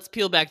also, let's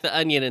peel back the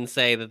onion and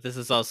say that this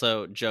is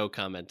also Joe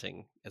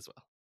commenting as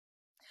well.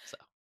 So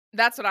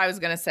That's what I was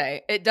going to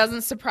say. It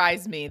doesn't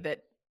surprise me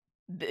that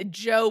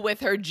Jo with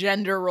her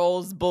gender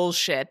roles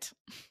bullshit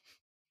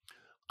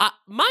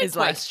My is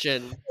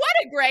question. Like, what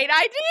a great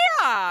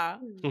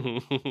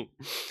idea.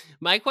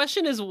 My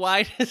question is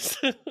why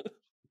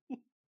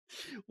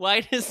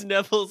does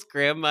Neville's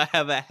grandma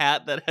have a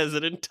hat that has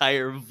an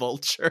entire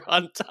vulture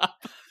on top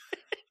of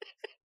it?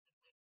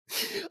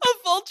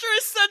 A vulture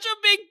is such a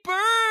big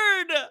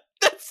bird.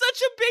 That's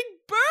such a big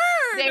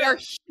bird. They are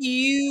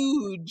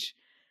huge.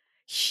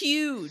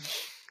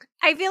 Huge.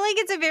 I feel like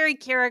it's a very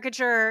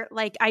caricature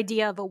like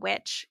idea of a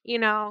witch, you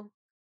know?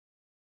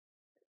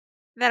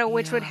 That a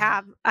witch would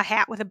have a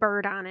hat with a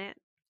bird on it.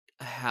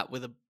 A hat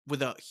with a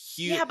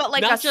huge. Yeah, but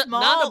like not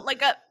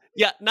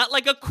not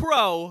like a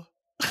crow.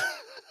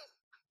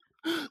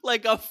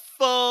 Like a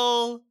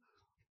full.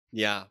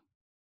 Yeah.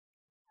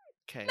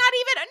 Okay. Not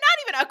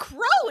even a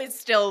crow is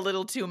still a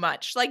little too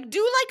much. Like, do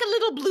like a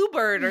little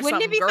bluebird or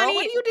Wouldn't something, it be girl. funny?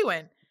 What are you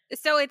doing?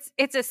 So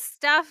it's a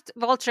stuffed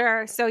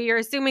vulture. So you're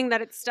assuming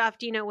that it's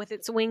stuffed, you know, with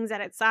its wings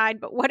at its side.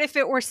 But what if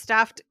it were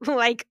stuffed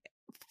like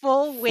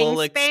full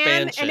wingspan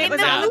expansion, and it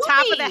was yeah. on the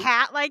top of the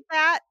hat like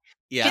that?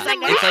 Yeah, In the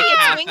movie, it's like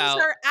half its wings out.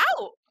 are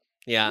out.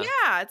 Yeah,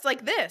 Yeah, it's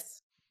like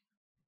this.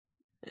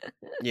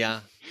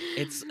 Yeah,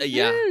 it's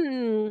yeah.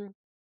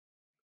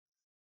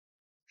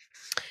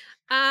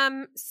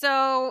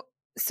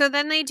 So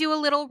then they do a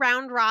little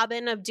round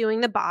robin of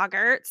doing the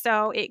Boggart.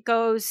 So it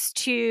goes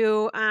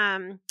to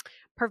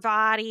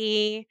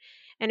Parvati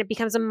and it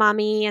becomes a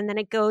mummy, and then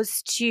it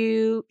goes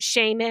to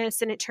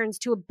Seamus and it turns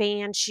to a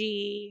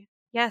banshee.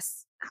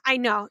 Yes, I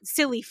know,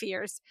 silly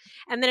fears.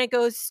 And then it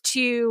goes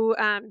to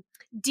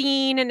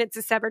Dean and it's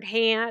a severed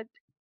hand.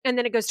 And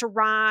then it goes to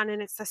Ron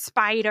and it's a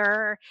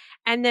spider.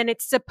 And then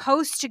it's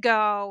supposed to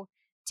go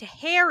to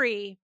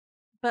Harry,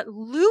 but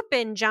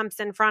Lupin jumps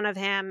in front of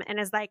him and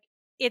is like,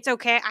 it's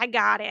okay, I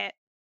got it.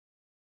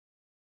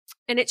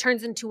 And it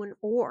turns into an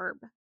orb.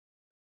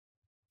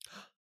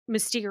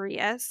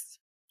 Mysterious.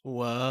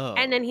 Whoa.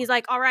 And then he's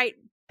like, all right,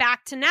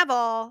 back to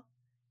Neville.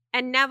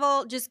 And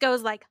Neville just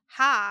goes like,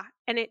 ha,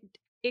 and it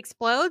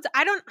explodes.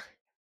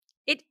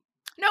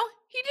 No,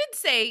 he did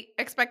say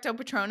expecto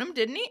patronum,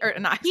 didn't he? Or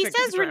not? He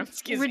says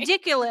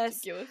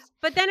ridiculous.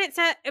 But then it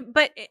said,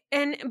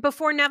 and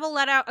before Neville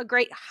let out a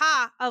great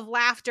ha of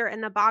laughter,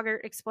 and the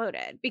Boggart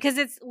exploded because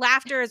it's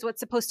laughter is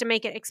what's supposed to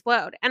make it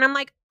explode. And I'm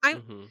like,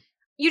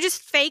 you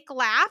just fake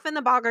laugh and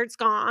the Boggart's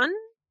gone.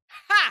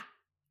 Ha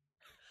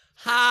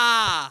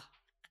ha.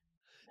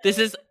 This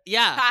is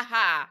ha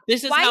ha.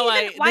 This is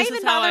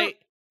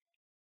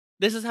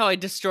This is how I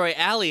destroy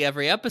Allie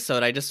every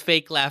episode. I just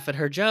fake laugh at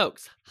her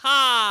jokes.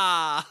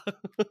 Ha!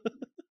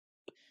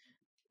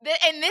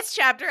 In this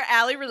chapter,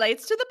 Allie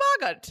relates to the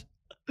Boggart.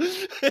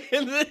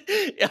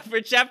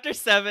 For chapter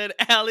 7,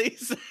 Allie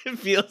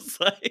feels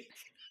like...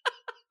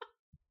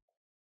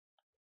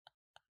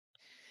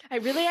 I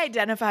really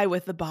identify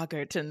with the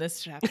Boggart in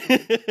this chapter.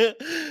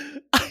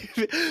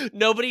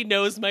 Nobody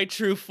knows my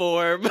true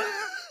form.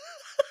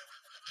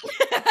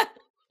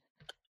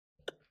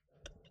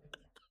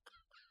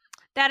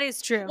 That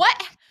is true.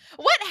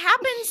 What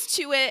happens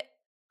to it?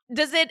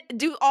 Does it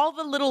do all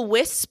the little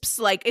wisps?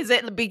 Like,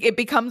 it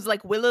becomes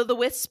like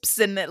Will-o'-the-Wisps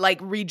and it like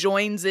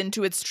rejoins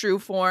into its true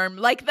form,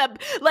 like the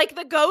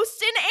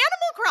ghost in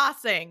Animal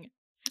Crossing?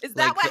 Is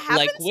that what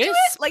happens to it?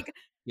 Like,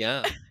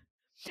 yeah.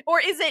 Or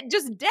is it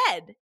just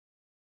dead?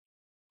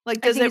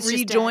 Like, does it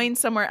rejoin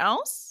somewhere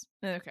else?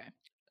 Okay.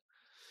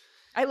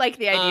 I like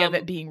the idea of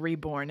it being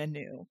reborn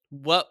anew.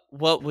 What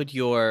would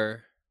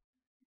your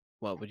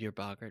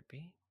Boggart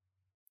be?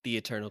 The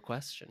eternal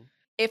question.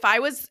 If I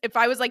was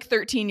like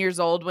 13 years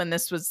old when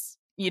this was,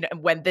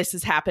 when this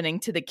is happening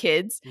to the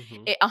kids,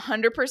 it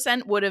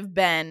 100% would have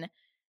been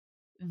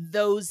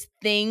those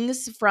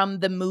things from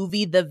the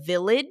movie The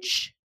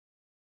Village.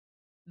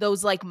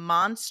 Those like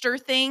monster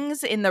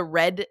things in the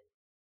red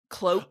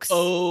cloaks.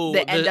 Oh,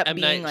 that end up M.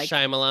 being Night like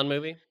Shyamalan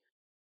movie.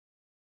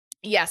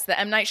 Yes, the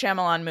M. Night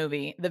Shyamalan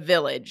movie, The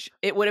Village.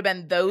 It would have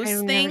been those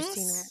I've things. Never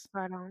seen it, so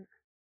I don't.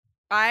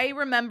 I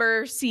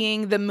remember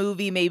seeing the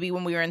movie maybe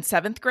when we were in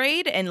 7th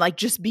grade and like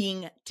just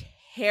being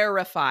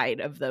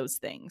terrified of those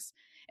things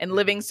and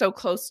living so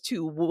close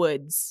to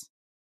woods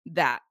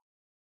that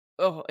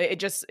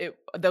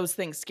those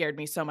things scared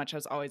me so much. I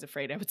was always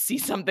afraid I would see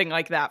something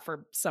like that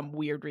for some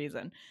weird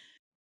reason.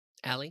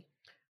 Allie?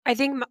 I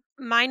think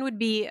mine would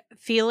be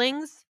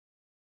feelings.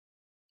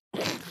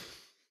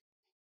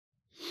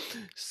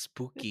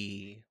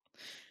 Spooky.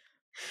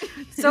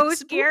 So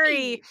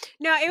scary.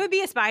 No, it would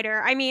be a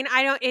spider. I mean,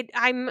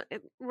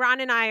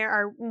 Ron and I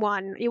are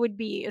one. It would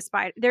be a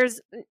spider.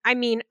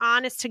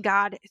 Honest to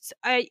God,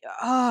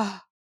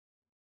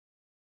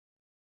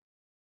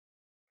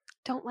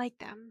 don't like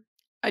them.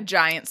 A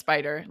giant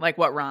spider, like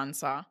what Ron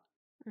saw.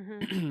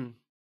 Mm-hmm.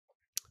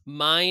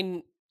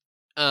 Mine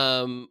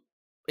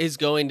is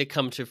going to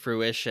come to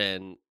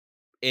fruition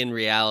in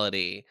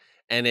reality.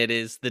 And it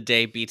is the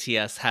day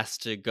BTS has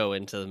to go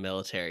into the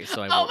military,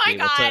 so I won't be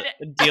able to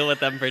deal with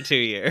them for 2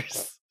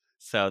 years.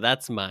 So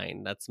that's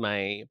mine. That's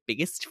my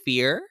biggest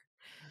fear.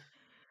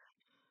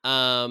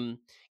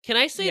 Can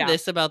I say Yeah.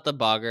 this about the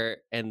Boggart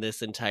and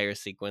this entire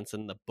sequence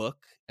in the book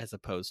as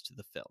opposed to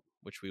the film,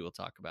 which we will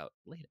talk about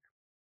later?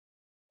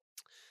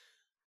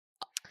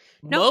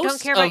 Nope,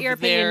 don't care about your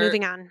opinion.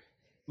 Moving on.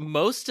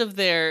 Most of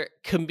their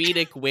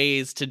comedic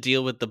ways to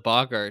deal with the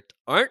Boggart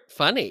aren't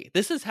funny.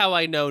 This is how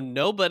I know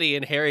nobody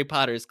in Harry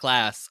Potter's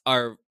class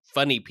are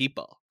funny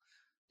people.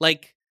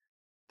 Like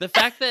the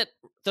fact that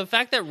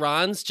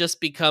Ron's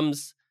just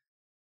becomes,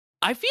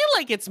 I feel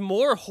like it's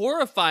more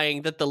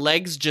horrifying that the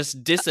legs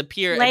just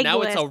disappear and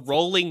now it's a Legless.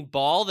 rolling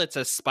ball that's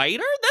a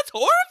spider? That's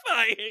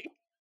horrifying.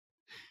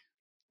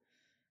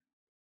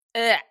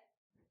 Ugh.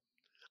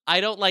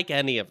 I don't like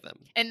any of them.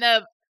 And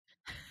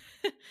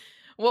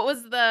what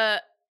was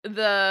the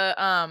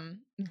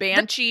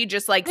banshee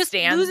just like just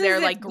stands loses there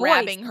its like voice.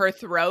 grabbing her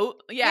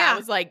throat? Yeah, Yeah. I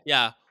was like,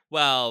 Yeah.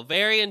 Well,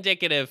 very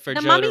indicative for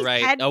The Joe to mummy's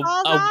write head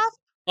falls off.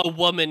 a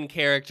woman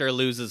character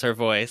loses her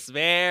voice.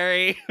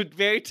 Very,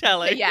 very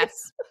telling.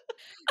 yes.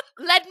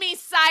 Let me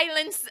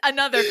silence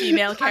another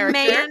female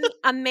character.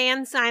 A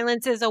man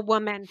silences a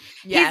woman.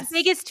 Yes. His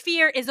biggest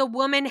fear is a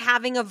woman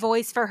having a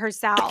voice for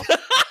herself.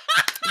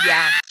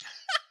 Yeah.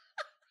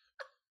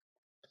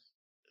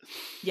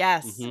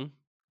 Yes.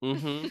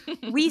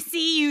 We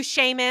see you,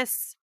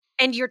 Seamus,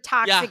 and your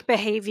toxic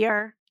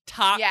behavior.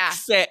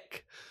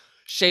 Toxic.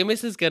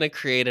 Seamus is going to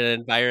create an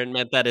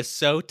environment that is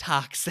so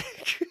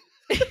toxic.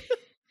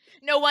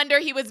 No wonder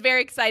he was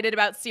very excited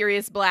about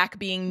Sirius Black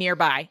being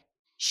nearby.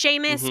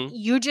 Seamus,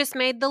 you just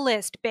made the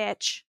list,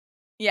 bitch.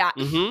 Yeah.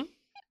 The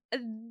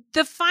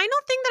final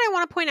thing that I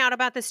want to point out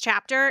about this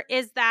chapter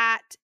is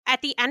that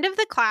at the end of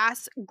the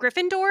class,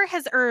 Gryffindor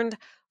has earned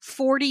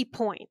 40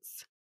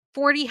 points,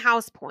 40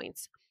 house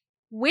points,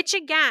 which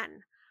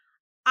again,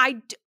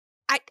 I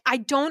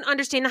don't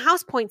understand the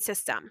house point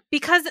system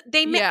because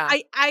they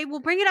I will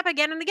bring it up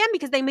again and again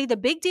because they made the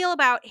big deal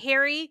about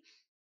Harry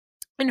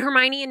and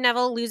Hermione and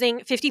Neville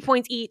losing 50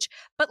 points each.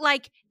 But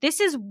like, this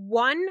is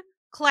one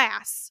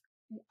class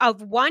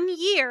of 1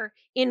 year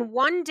in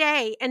 1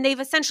 day, and they've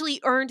essentially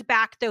earned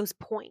back those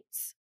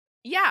points.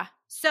 Yeah.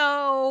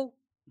 So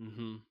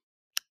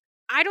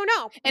I don't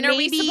know. And are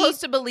we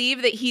supposed to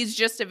believe that he's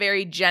just a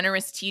very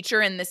generous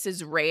teacher and this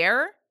is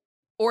rare?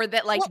 Or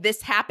that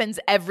this happens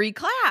every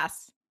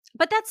class?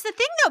 But that's the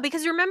thing though,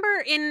 because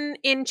remember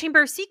in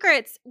Chamber of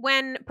Secrets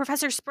when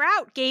Professor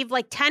Sprout gave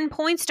like 10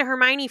 points to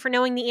Hermione for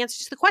knowing the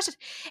answers to the questions.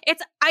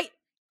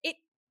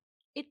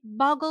 It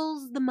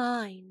boggles the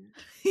mind.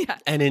 Yeah.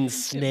 And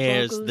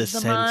ensnares the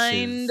senses.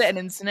 Mind and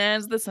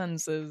ensnares the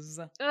senses.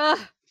 Ugh.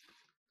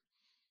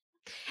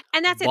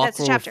 And that's it. That's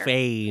the chapter.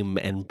 Fame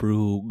and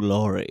brew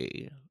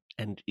glory,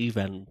 and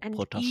even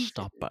put a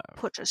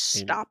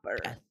stopper.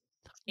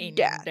 In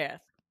death.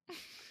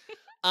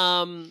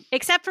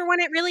 Except for when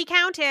it really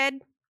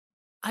counted.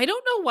 I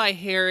don't know why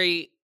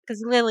Harry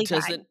because Lily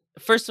doesn't. Died.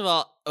 First of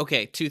all,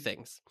 okay, two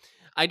things.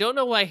 I don't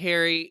know why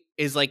Harry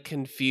is like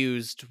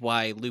confused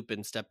why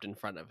Lupin stepped in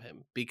front of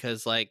him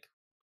because like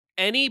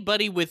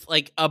anybody with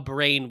like a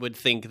brain would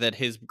think that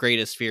his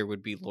greatest fear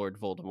would be Lord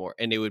Voldemort,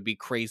 and it would be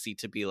crazy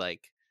to be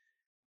like,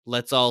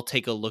 let's all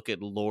take a look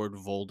at Lord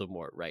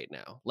Voldemort right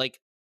now.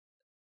 Like,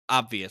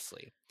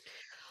 obviously.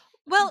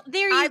 Well,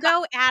 there you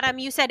go, Adam.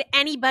 You said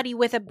anybody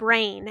with a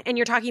brain, and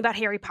you're talking about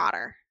Harry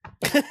Potter.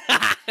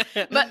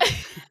 But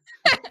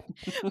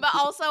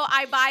also,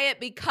 I buy it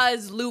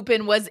because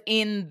Lupin was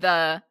in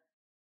the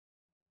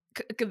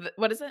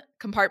what is it?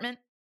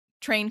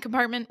 Train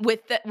compartment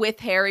with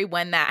Harry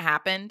when that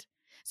happened.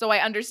 So I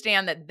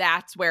understand that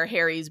that's where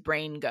Harry's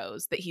brain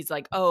goes. That he's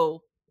like,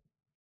 oh,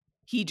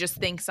 he just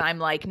thinks I'm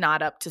like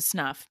not up to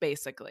snuff,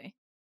 basically.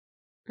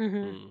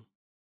 And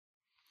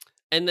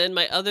then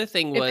my other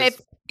thing was,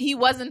 if he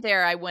wasn't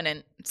there, I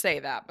wouldn't say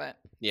that, but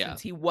yeah, since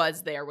he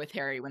was there with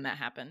Harry when that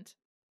happened.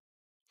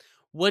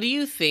 What do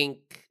you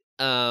think?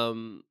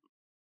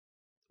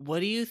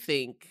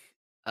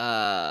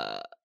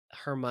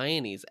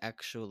 Hermione's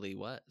actually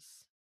was?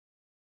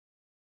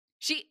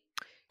 She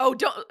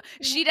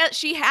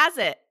has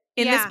it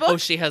in this book. Oh,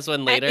 she has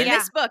one later? In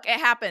this book, it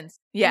happens.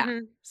 Yeah.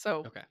 Mm-hmm.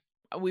 So okay.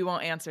 We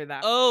won't answer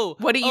that. Oh.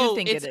 What do you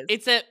think it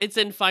is? It's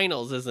in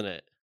finals, isn't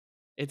it?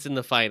 It's in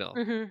the final.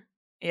 Mm-hmm.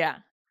 Yeah.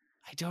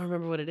 I don't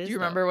remember what it is. Do you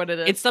remember what it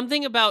is? It's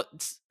something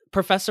about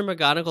Professor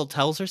McGonagall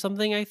tells her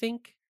something, I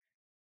think.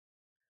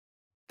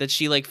 That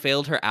she like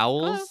failed her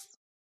owls. Close.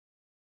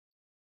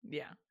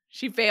 Yeah.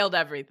 She failed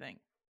everything.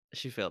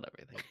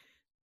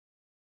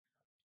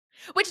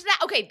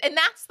 Okay, and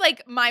that's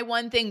like my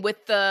one thing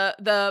with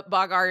the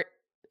Boggart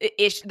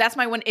issue. That's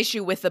my one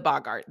issue with the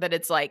Boggart, that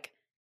it's like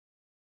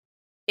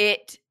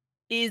it's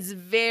a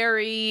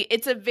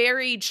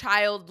very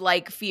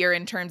childlike fear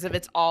in terms of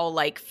it's all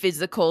like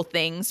physical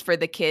things for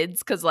the kids,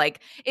 because like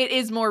it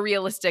is more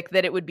realistic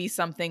that it would be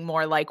something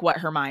more like what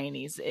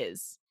Hermione's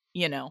is,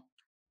 you know,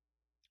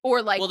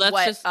 or like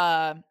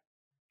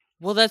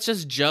that's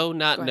just Joe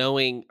not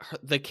knowing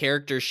the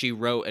character she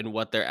wrote and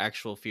what their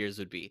actual fears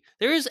would be.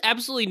 There is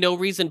absolutely no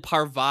reason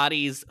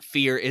Parvati's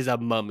fear is a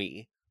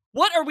mummy.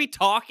 What are we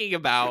talking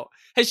about?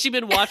 Has she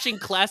been watching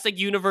classic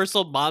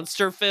Universal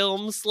monster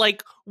films?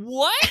 Like,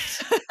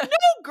 what? No,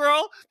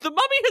 girl. The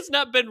Mummy has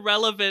not been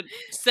relevant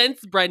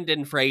since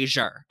Brendan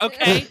Fraser,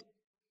 okay?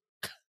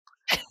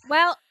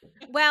 Well,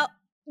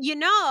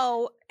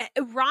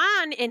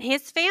 Ron and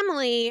his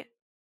family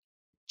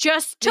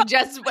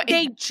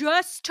they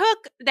just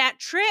took that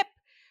trip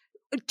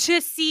to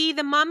see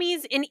the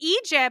mummies in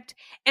Egypt,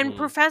 and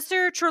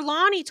Professor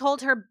Trelawney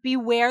told her,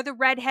 beware the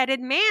red-headed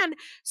man,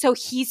 so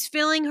he's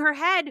filling her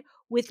head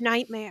with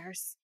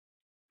nightmares.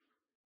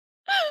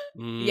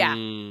 Yeah.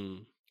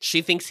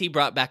 She thinks he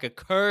brought back a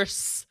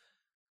curse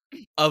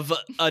of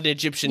an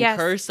Egyptian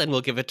curse and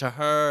will give it to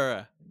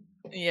her.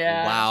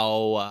 Yeah.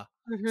 Wow.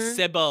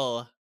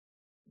 Sybil.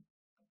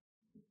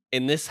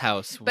 In this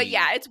house, But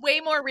yeah, it's way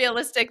more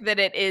realistic that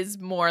it is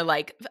more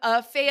like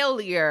a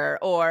failure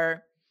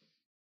or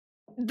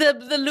the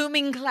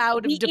looming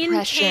cloud of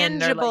depression.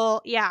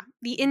 Intangible,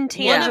 the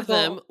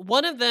intangible.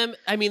 One of them,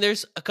 I mean,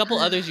 there's a couple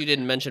others you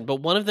didn't mention, but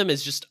one of them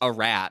is just a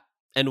rat,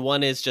 and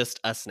one is just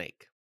a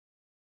snake.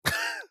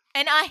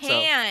 And a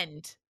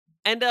hand.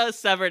 And a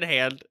severed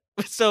hand.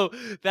 So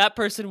that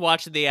person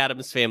watched The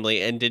Addams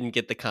Family and didn't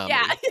get the comedy.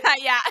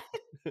 Yeah.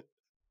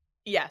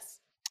 Yes.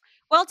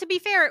 Well, to be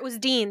fair, it was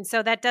Dean,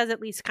 so that does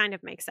at least kind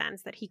of make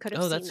sense that he could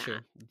have seen that. Oh, that's true.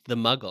 The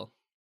Muggle.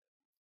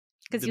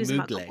 Because he was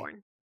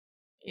Muggle-born.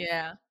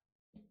 Yeah.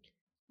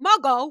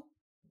 Muggle!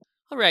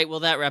 All right, well,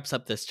 that wraps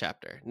up this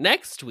chapter.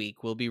 Next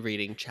week, we'll be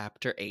reading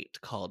Chapter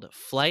 8, called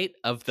Flight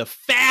of the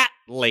Fat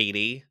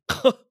Lady.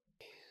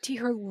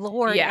 Dear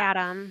Lord,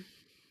 Adam.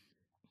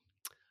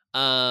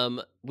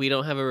 We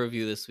don't have a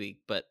review this week,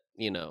 but,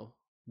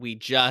 we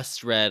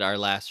just read our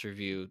last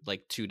review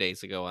like 2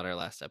 days ago on our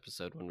last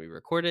episode when we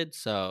recorded,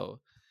 so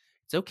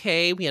it's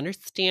okay. We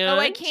understand. Oh,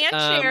 I can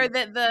share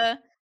that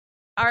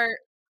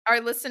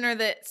our listener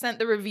that sent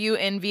the review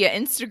in via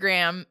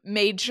Instagram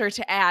made sure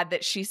to add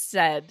that she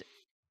said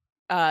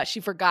she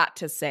forgot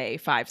to say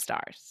 5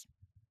 stars.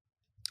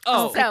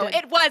 Oh, so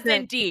it was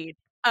indeed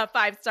a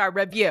 5-star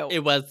review.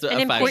 It was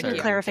an important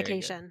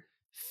clarification.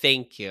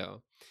 Thank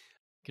you.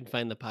 You can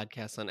find the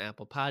podcast on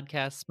Apple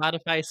Podcasts,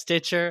 Spotify,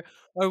 Stitcher,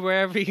 or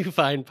wherever you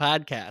find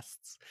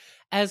podcasts.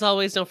 As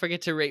always, don't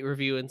forget to rate,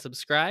 review, and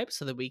subscribe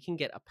so that we can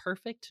get a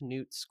perfect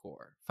Newt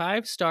score.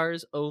 5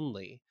 stars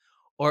only,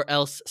 or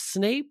else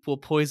Snape will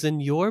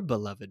poison your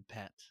beloved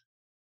pet.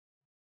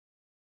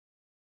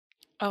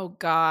 Oh,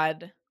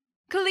 God.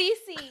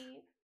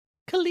 Khaleesi,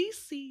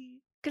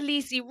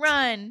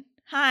 run,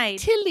 hide.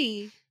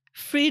 Tilly,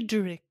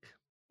 Frederick.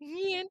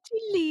 Yeah,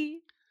 Tilly.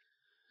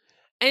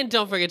 And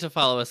don't forget to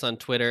follow us on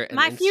Twitter and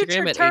My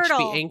Instagram at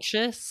turtle.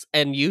 HBAnxious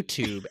and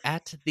YouTube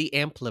at The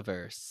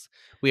Ampliverse.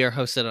 We are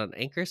hosted on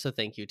Anchor, so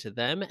thank you to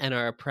them and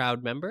are a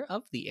proud member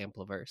of The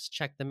Ampliverse.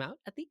 Check them out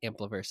at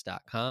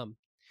theampliverse.com.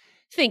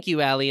 Thank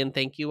you, Allie, and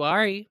thank you,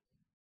 Ari.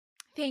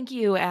 Thank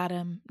you,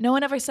 Adam. No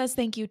one ever says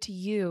thank you to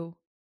you.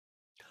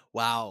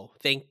 Wow,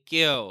 thank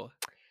you.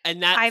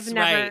 And that's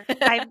right.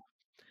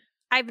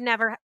 I've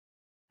never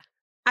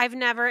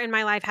in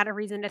my life had a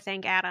reason to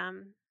thank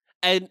Adam.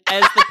 And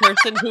as the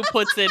person who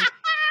puts in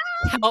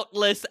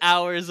countless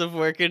hours of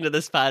work into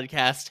this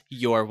podcast,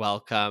 you're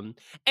welcome.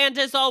 And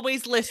as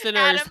always,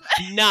 listeners,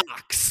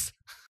 Knox.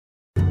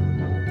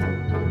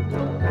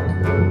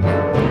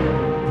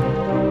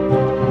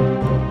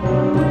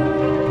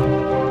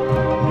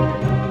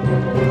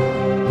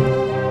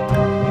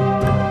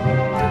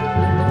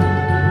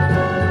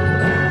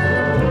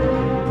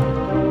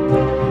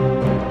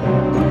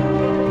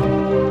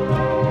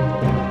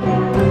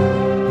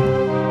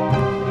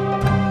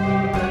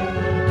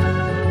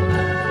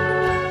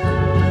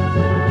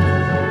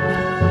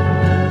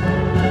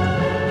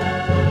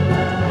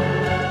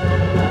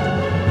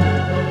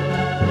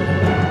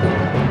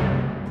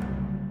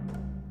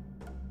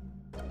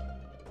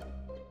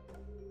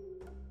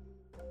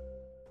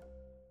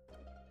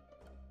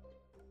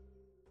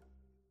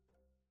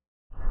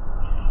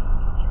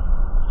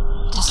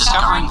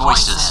 Discovering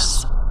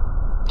voices,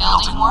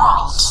 building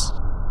worlds.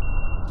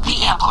 The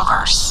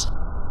Ampliverse.